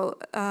 So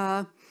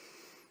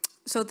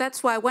so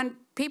that's why when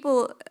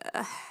people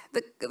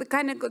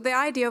the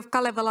idea of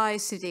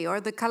Kalevalaicity or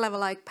the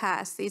Kalevala-like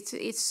past,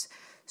 it's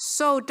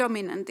so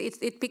dominant.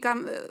 It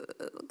become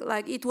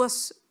like it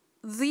was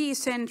the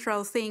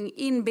central thing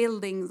in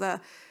building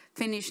the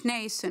Finnish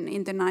nation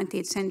in the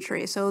 19th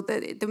century. So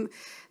the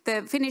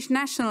Finnish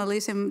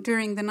nationalism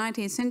during the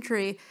 19th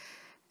century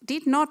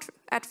did not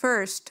at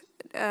first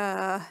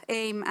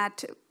aim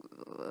at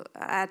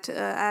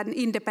an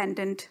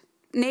independent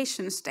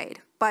nation state,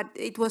 but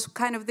it was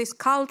kind of this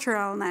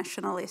cultural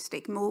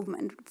nationalistic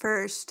movement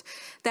first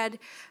that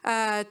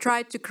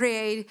tried to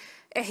create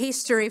a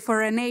history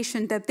for a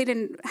nation that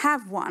didn't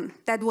have one,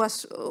 that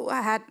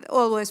had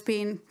always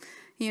been,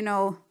 you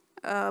know,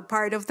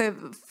 part of the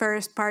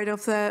first part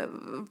of the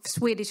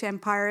Swedish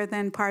Empire,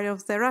 then part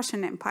of the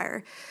Russian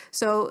Empire.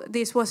 So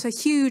this was a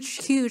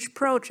huge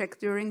project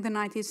during the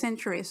 19th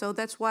century. So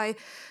that's why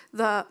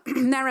the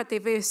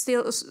narrative is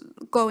still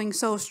going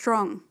so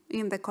strong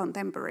in the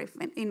contemporary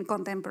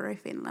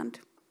Finland.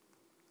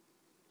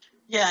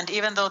 Yeah, and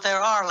even though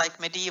there are like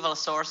medieval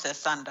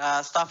sources and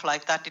stuff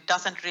like that, it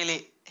doesn't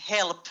really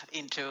help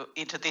into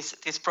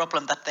this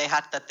problem that they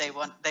had, that they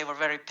were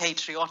very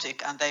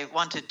patriotic and they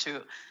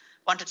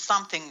wanted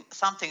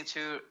something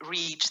to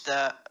reach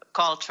the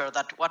culture,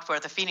 that what were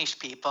the Finnish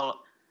people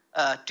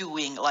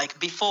doing like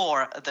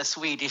before the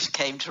Swedish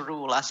came to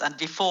rule us and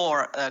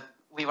before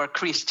we were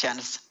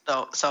Christians.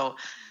 So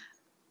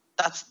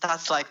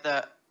that's like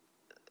the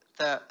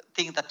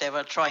thing that they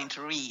were trying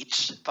to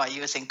reach by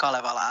using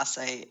Kalevala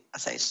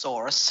as a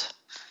source,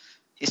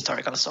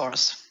 historical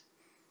source.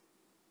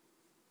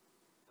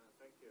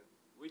 Thank you.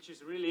 Which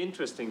is really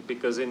interesting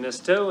because in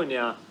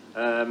Estonia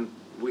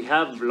we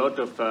have a lot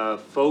of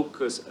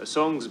folk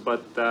songs,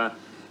 but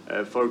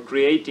for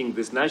creating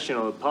this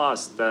national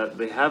past,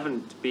 they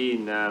haven't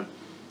been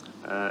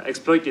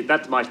exploited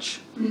that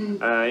much.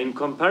 In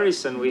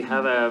comparison, we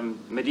have a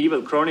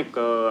medieval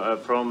chronicle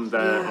from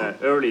the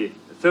early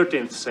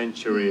 13th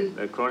century,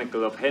 the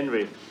Chronicle of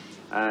Henry,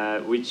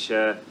 which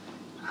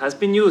has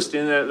been used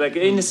in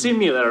a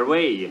similar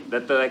way,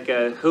 that like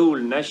a whole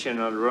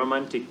national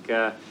romantic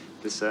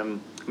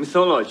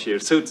mythology,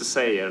 so to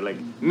say, like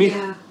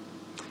myth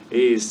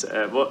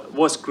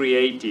was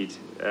created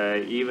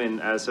even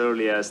as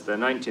early as the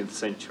 19th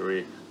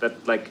century.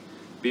 That like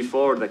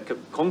before the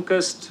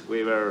conquest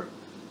we were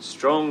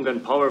strong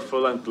and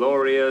powerful and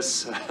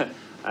glorious,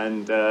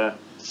 and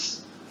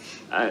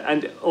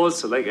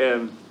also like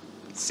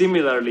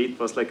similarly it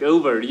was like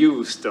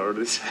overused, or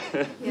this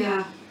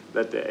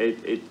that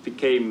it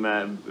became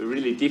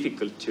really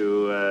difficult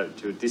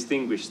to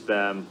distinguish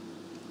the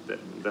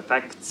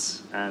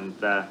facts and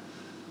the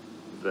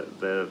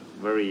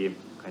very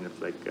kind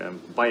of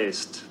like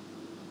biased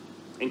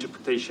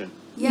interpretation.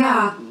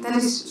 Yeah, that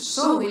is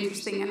so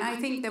interesting, and I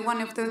think that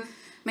one of the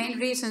main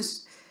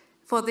reasons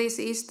for this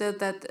is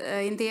that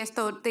in the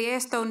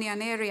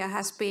Estonian area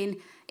has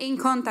been in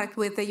contact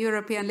with the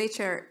European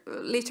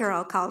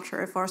literal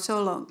culture for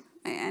so long,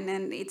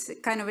 and it's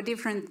kind of a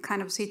different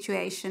kind of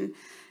situation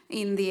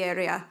in the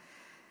area,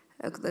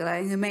 like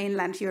the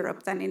mainland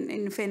Europe, than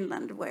in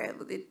Finland, where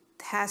it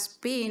has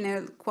been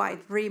a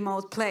quite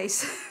remote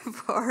place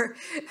for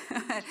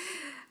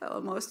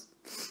almost.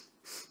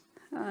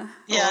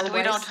 And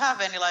we don't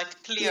have any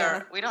like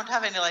clear. We don't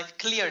have any like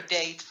clear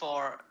date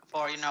for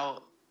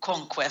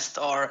conquest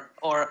or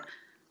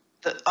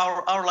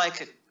our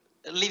like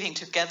living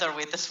together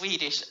with the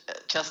Swedish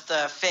just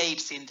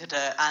fades into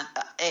the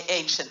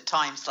ancient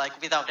times, like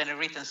without any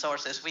written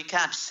sources. We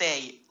can't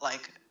say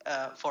like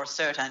for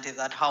certainty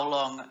that how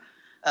long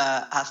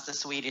has the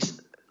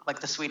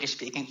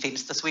Swedish-speaking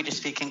Finns, the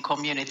Swedish-speaking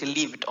community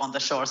lived on the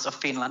shores of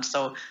Finland.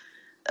 So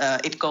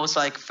it goes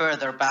like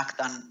further back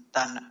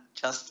than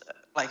just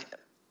like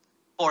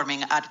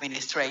forming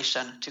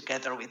administration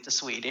together with the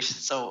Swedish.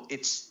 So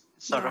it's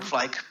sort of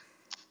like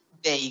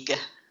vague.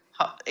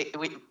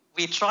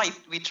 We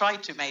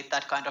tried to make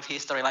that kind of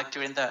history like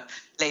during the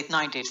late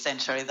 19th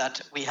century,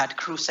 that we had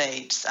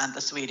crusades and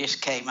the Swedish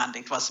came and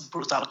it was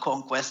brutal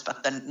conquest.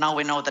 But then now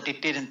we know that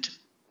it didn't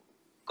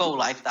go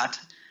like that.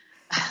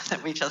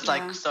 We just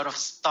like sort of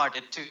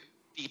started to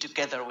be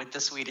together with the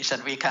Swedish,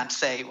 and we can't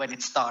say when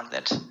it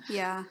started.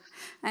 Yeah,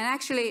 and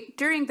actually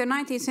during the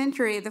 19th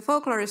century, the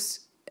folklorists,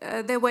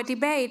 there were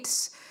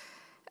debates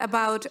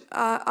about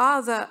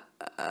are the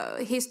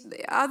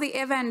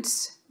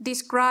events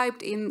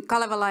described in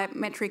Kalevala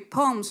metric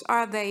poems,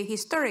 are they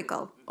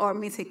historical or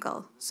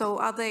mythical? So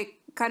are they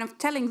kind of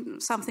telling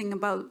something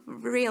about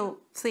real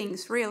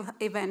things, real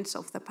events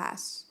of the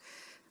past?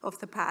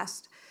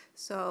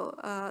 So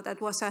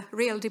that was a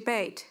real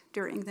debate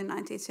during the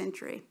 19th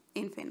century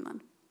in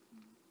Finland.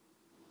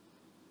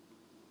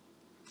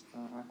 I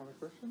have a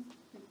question.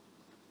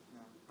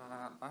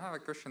 I have a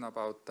question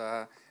about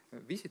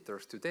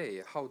visitors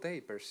today, how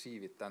they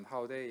perceive it and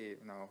how they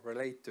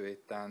relate to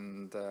it,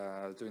 and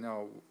do you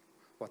know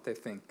what they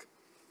think?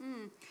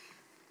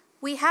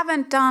 We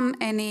haven't done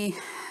any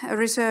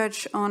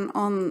research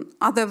on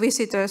other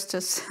visitors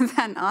just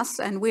than us,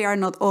 and we are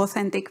not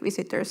authentic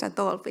visitors at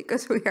all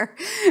because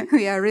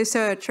we are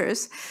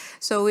researchers.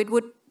 So it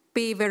would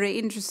be very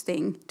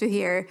interesting to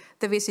hear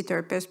the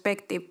visitor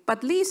perspective.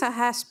 But Liisa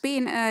has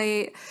been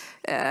a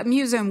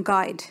museum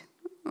guide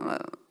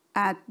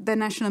at the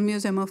National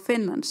Museum of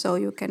Finland, so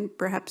you can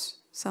perhaps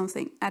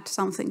add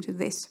something to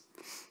this.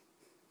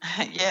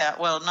 Yeah,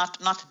 well,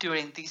 not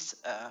during this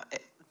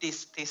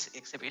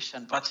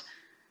exhibition, but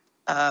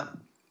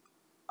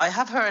I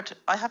have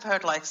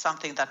heard like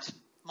something that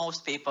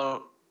most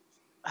people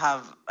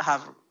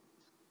have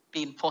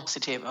been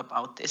positive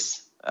about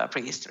this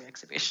prehistory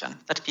exhibition,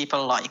 that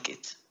people like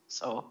it.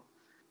 So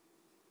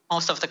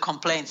most of the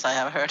complaints I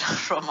have heard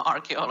from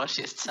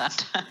archaeologists,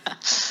 and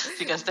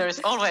because there is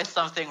always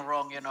something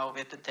wrong,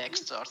 with the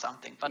text or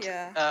something. But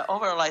yeah.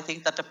 Overall, I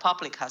think that the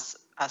public has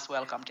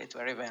welcomed it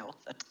very well.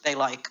 That they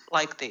like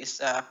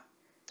these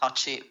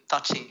touchy,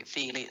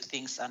 feely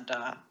things and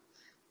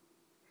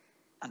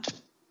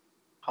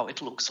how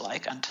it looks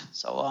like and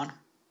so on.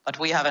 But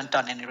we haven't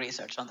done any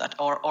research on that,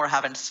 or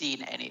haven't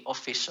seen any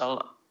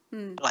official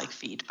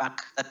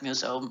feedback that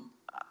museum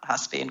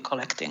has been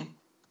collecting.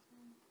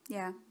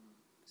 Yeah.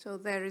 So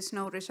there is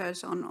no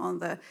research on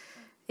the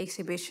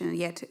exhibition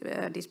yet,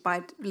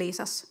 despite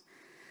Liisa's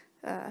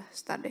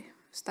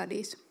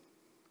studies.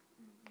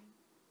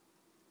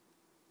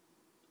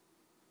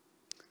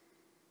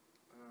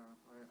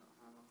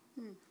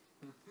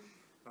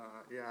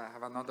 Yeah, I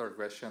have another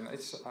question.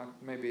 It's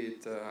maybe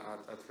it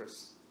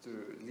addressed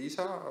to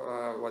Liisa.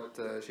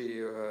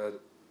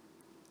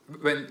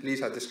 When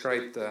Liisa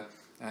described the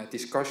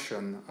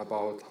discussion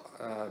about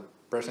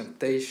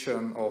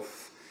presentation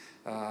of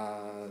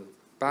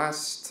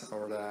past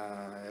or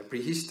the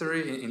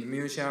prehistory in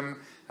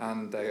museum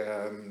and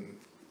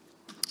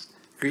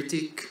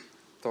critique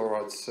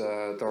towards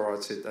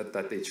it,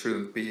 that it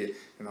shouldn't be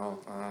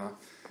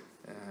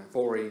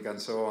boring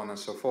and so on and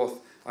so forth.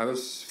 I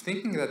was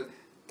thinking that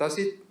does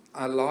it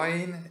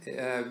align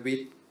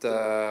with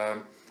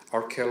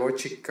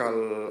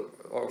archaeological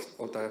or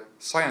the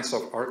science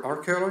of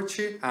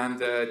archaeology and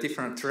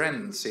different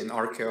trends in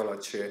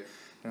archaeology?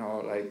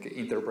 Like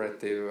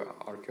interpretive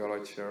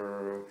archaeology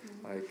or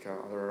like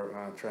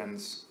other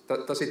trends.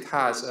 Does it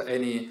has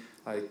any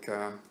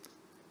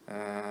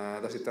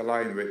does it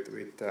align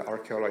with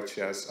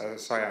archaeology as a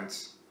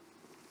science?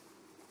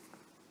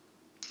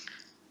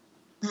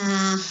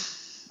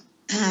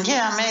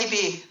 Yeah,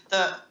 maybe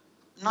the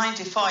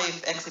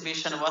 95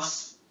 exhibition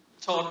was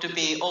thought to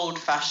be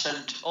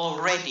old-fashioned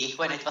already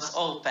when it was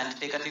opened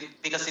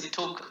because it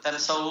took them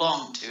so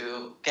long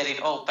to get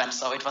it open,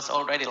 so it was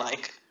already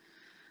like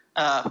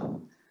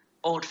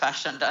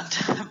old-fashioned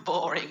and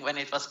boring when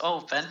it was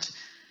opened.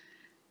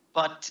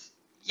 But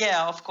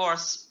yeah, of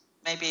course,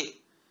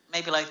 maybe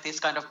like this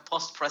kind of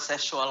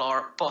post-processual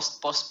or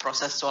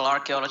post-processual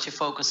archaeology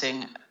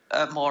focusing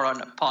more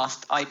on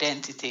past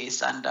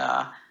identities and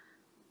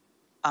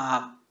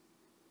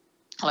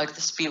like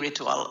the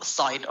spiritual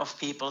side of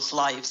people's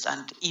lives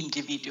and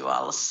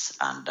individuals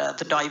and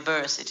the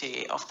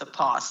diversity of the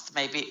past.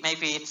 Maybe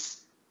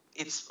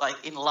it's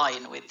like in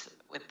line with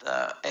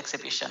the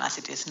exhibition as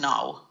it is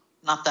now.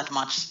 Not that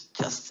much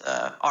just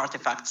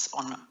artifacts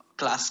on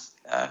glass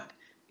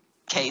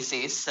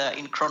cases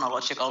in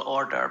chronological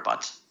order,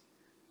 but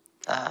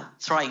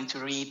trying to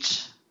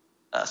reach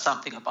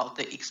something about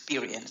the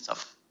experience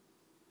of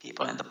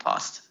people in the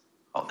past,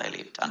 how they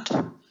lived.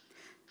 And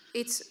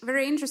it's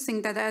very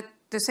interesting that at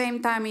the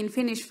same time in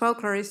Finnish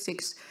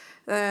folkloristics,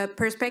 the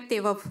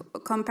perspective of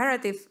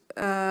comparative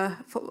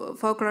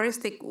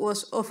folkloristic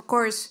was, of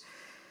course,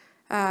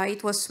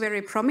 it was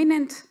very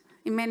prominent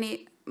in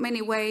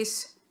many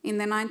ways in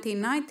the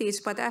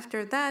 1990s, but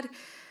after that,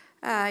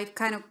 it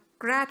kind of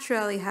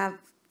gradually have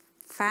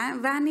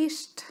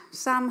vanished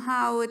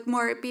somehow.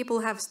 More people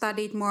have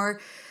studied more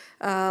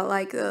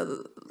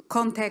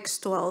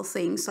contextual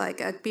things,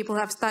 like people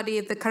have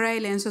studied the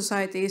Karelian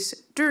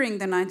societies during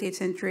the 19th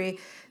century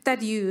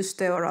that used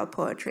the oral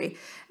poetry,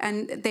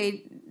 and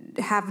they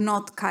have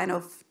not kind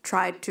of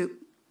tried to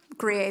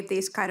create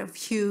these kind of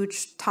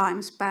huge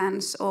time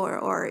spans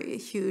or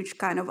huge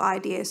kind of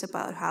ideas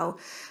about how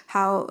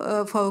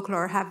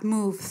folklore have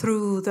moved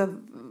through the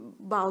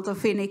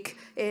Balto-Finnic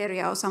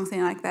area or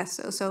something like that.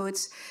 So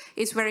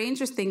it's very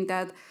interesting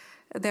that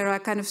there are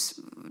kind of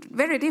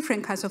very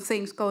different kinds of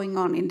things going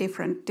on in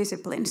different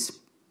disciplines.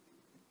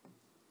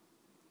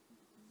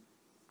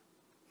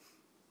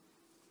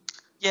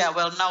 Yeah,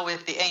 well, now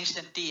with the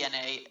ancient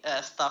DNA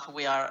stuff,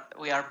 we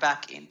are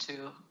back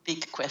into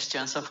big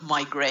questions of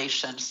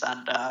migrations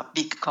and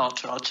big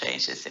cultural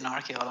changes in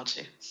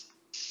archaeology.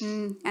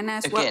 And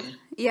as again,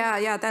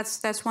 well,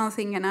 that's one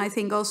thing, and I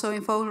think also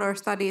in folklore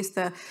studies,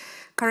 the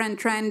current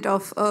trend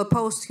of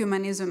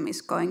post-humanism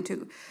is going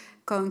to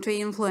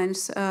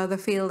influence the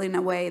field in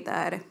a way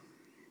that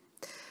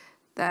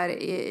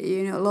that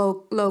you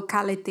know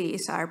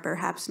localities are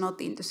perhaps not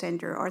in the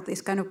center, or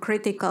these kind of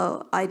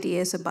critical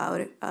ideas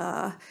about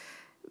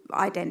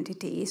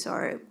identities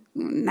or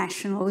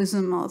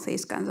nationalism or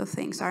these kinds of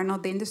things are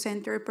not in the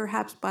center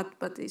perhaps,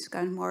 but these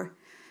kind of more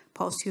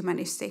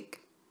post-humanistic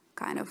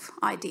kind of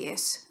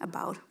ideas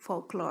about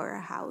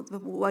folklore,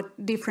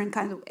 what different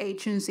kinds of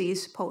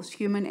agencies,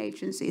 post-human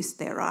agencies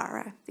there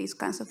are, these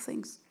kinds of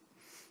things.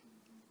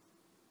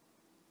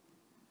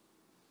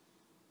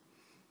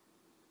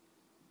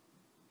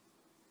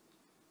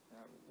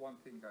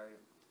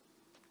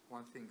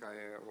 One thing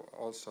I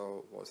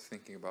also was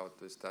thinking about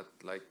is that,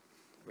 like,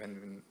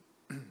 when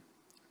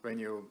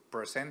you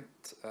present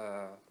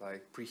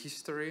like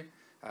prehistory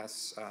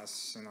as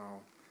you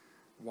know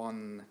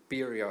one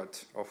period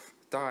of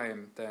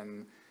time,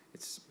 then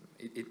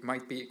it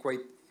might be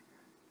quite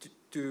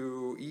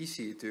too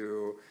easy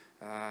to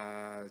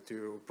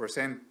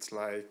present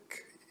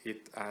like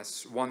it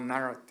as one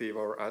narrative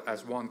or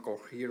as one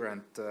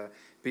coherent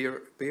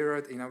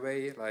period in a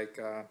way, like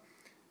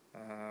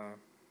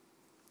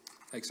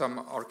some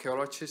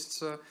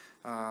archaeologists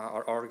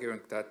are arguing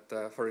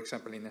that, for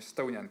example, in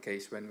Estonian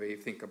case, when we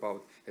think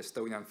about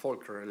Estonian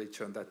folk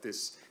religion, that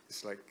is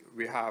like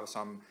we have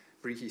some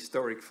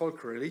prehistoric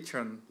folk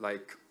religion,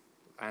 like,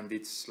 and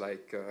it's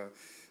like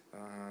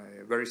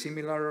very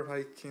similar,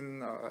 like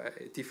in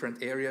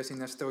different areas in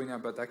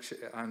Estonia, but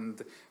actually,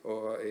 and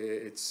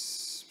it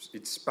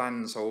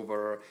spans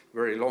over a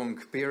very long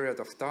period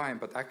of time,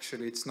 but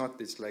actually it's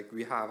not. It's like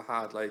we have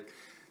had like.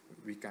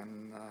 We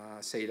can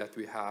say that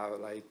we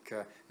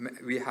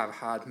have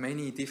had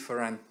many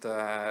different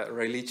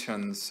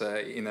religions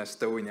in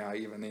Estonia,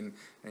 even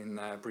in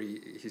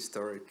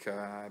prehistoric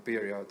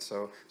period.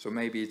 So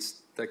maybe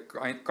it's the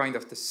kind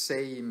of the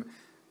same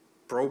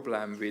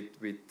problem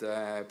with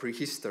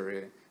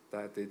prehistory,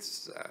 that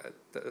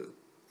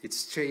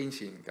it's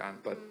changing,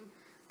 but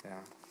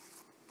yeah.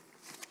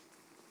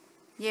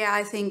 Yeah,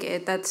 I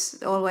think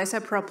that's always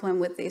a problem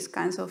with these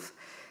kinds of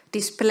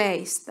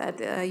displays,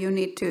 that you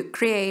need to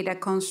create a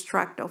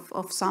construct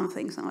of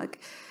something. So like,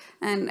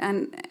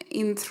 and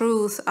in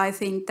truth, I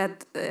think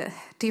that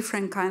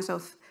different kinds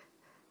of,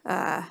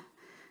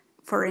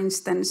 for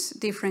instance,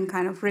 different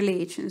kind of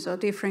religions or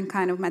different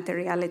kind of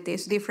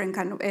materialities, different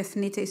kind of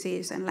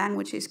ethnicities and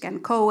languages can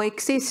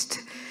coexist.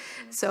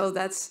 So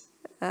that's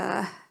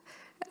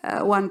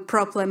one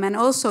problem, and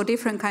also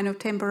different kind of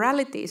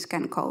temporalities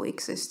can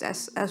coexist,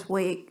 as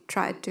we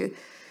tried to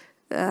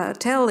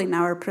tell in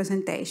our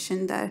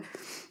presentation, that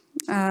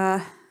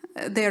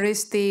there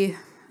is the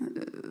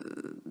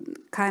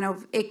kind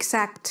of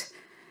exact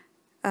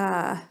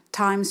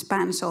time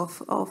spans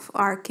of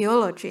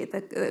archaeology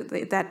that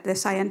the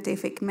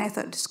scientific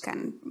methods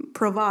can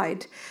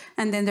provide.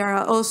 And then there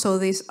are also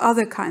these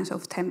other kinds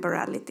of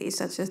temporalities,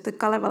 such as the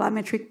Kalevala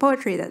metric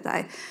poetry that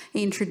I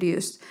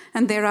introduced.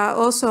 And there are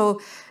also,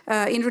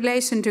 in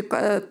relation to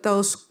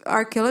those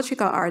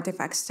archaeological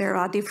artifacts, there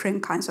are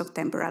different kinds of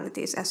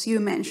temporalities, as you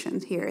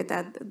mentioned here,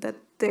 that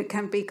there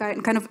can be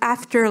kind of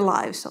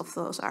afterlives of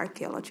those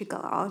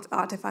archaeological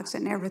artifacts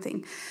and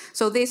everything.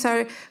 So these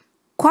are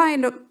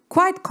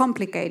quite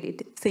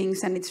complicated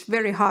things, and it's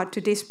very hard to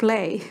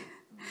display.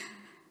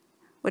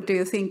 What do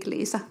you think,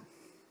 Liisa?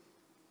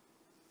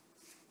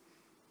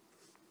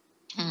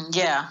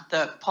 Yeah,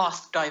 the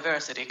past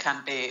diversity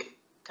can be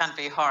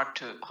hard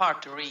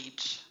to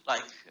reach.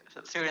 Like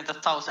during the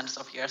thousands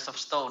of years of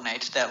Stone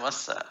Age, there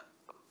was,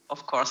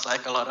 of course,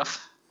 like a lot of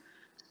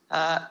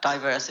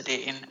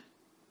diversity in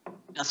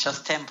not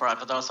just temporal,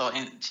 but also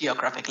in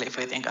geographically. If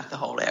we think of the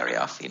whole area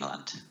of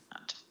Finland,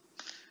 and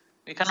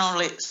we can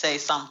only say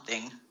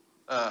something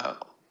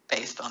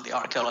based on the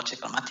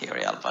archaeological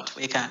material, but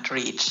we can't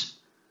reach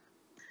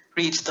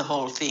the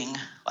whole thing,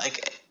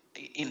 like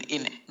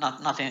in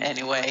not in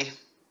any way.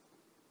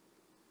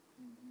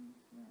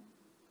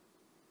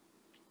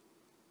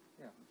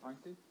 Yeah,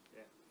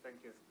 thank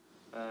you.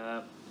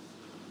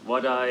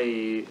 What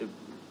I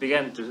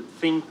began to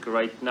think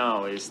right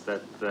now is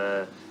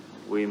that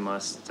we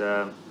must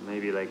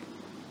maybe like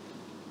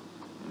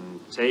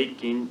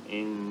take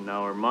in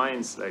our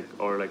minds,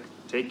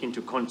 take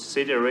into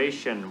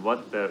consideration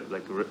what the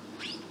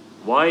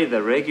why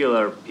the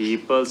regular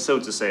people, so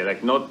to say,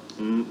 like not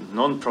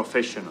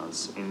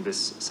non-professionals in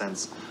this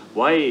sense,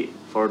 why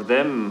for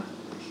them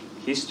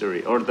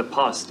history or the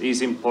past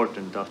is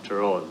important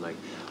after all. Like,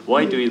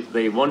 why do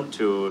they want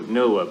to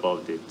know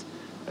about it?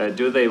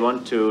 Do they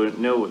want to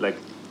know like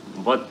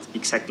what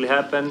exactly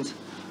happened?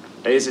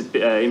 Is it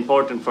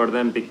important for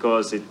them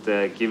because it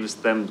gives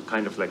them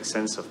kind of like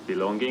sense of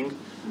belonging?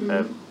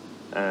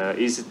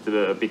 Is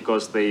it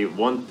because they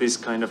want this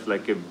kind of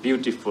like a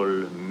beautiful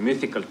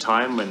mythical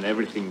time when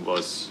everything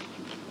was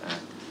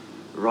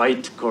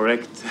right,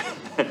 correct,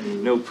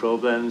 no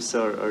problems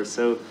or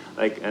so?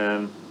 Like,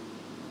 and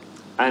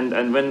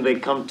when they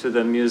come to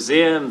the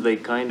museum, they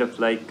kind of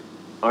like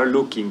are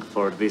looking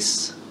for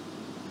these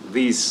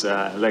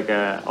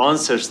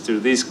answers to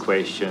these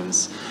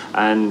questions,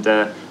 and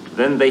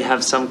then they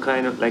have some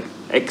kind of like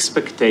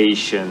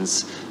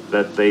expectations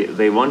that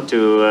they want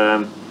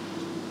to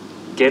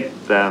get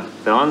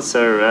the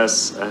answer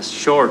as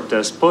short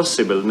as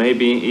possible,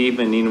 maybe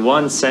even in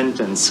one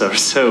sentence or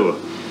so.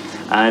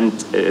 And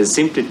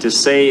simply to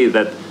say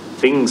that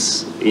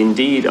things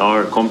indeed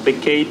are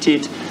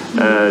complicated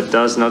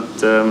does not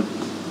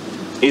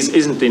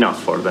isn't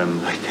enough for them.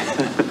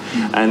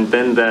 And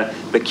then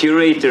the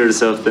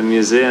curators of the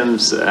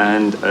museums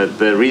and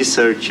the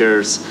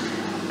researchers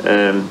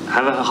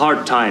have a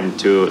hard time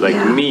to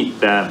meet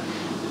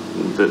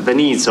the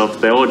needs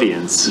of the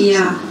audience.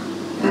 Yeah,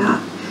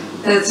 yeah,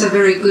 that's a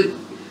very good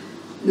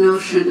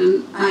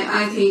notion, and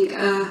I think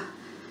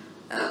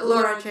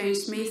Laura Jane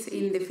Smith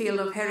in the field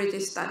of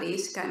heritage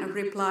studies kind of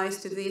replies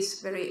to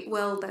this very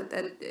well,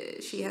 that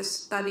she has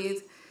studied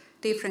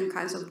different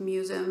kinds of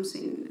museums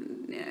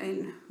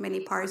in many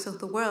parts of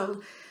the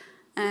world,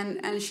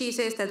 and she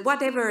says that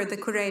whatever the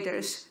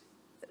curators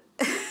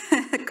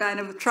kind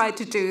of try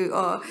to do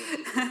or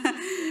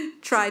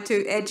try to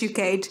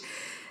educate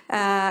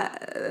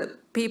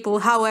people,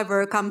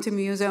 however, come to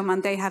museum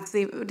and they have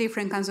the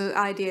different kinds of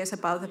ideas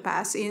about the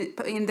past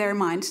in their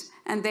minds,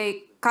 and they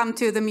come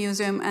to the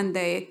museum and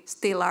they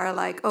still are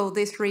like, oh,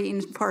 this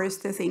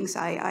reinforced the things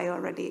I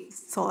already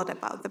thought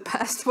about the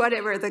past,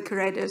 whatever the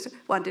curators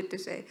wanted to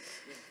say.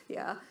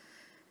 Yeah.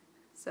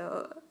 So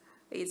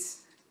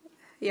it's,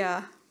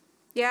 yeah,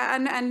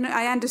 and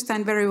I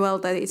understand very well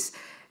that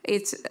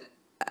it's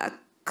a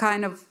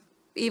kind of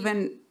even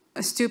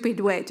a stupid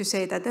way to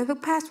say that the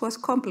past was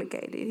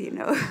complicated, you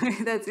know,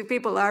 that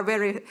people are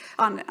very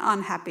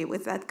unhappy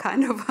with that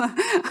kind of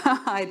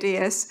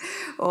ideas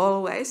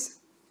always.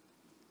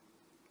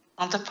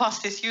 And the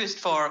past is used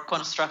for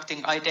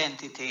constructing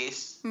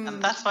identities,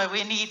 and that's why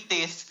we need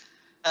these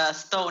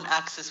stone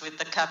axes with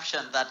the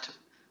caption that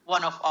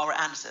one of our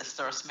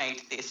ancestors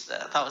made this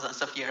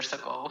thousands of years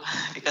ago,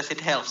 because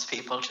it helps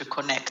people to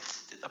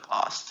connect to the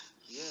past.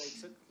 Yeah,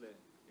 exactly.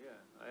 Yeah,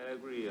 I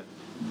agree.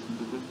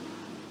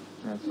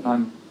 Yes,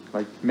 and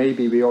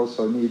maybe we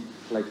also need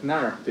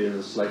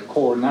narratives,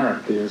 core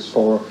narratives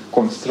for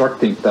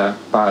constructing the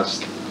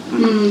past.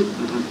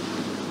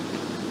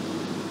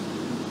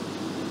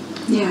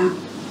 Yeah.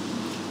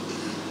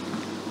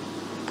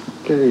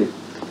 Okay,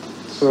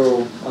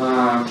 so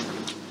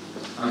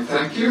I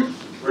thank you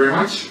very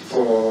much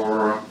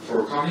for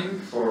coming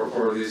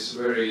for this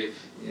very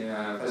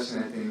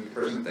fascinating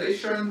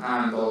presentation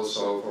and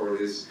also for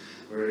this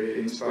very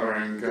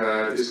inspiring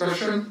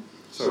discussion.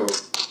 So.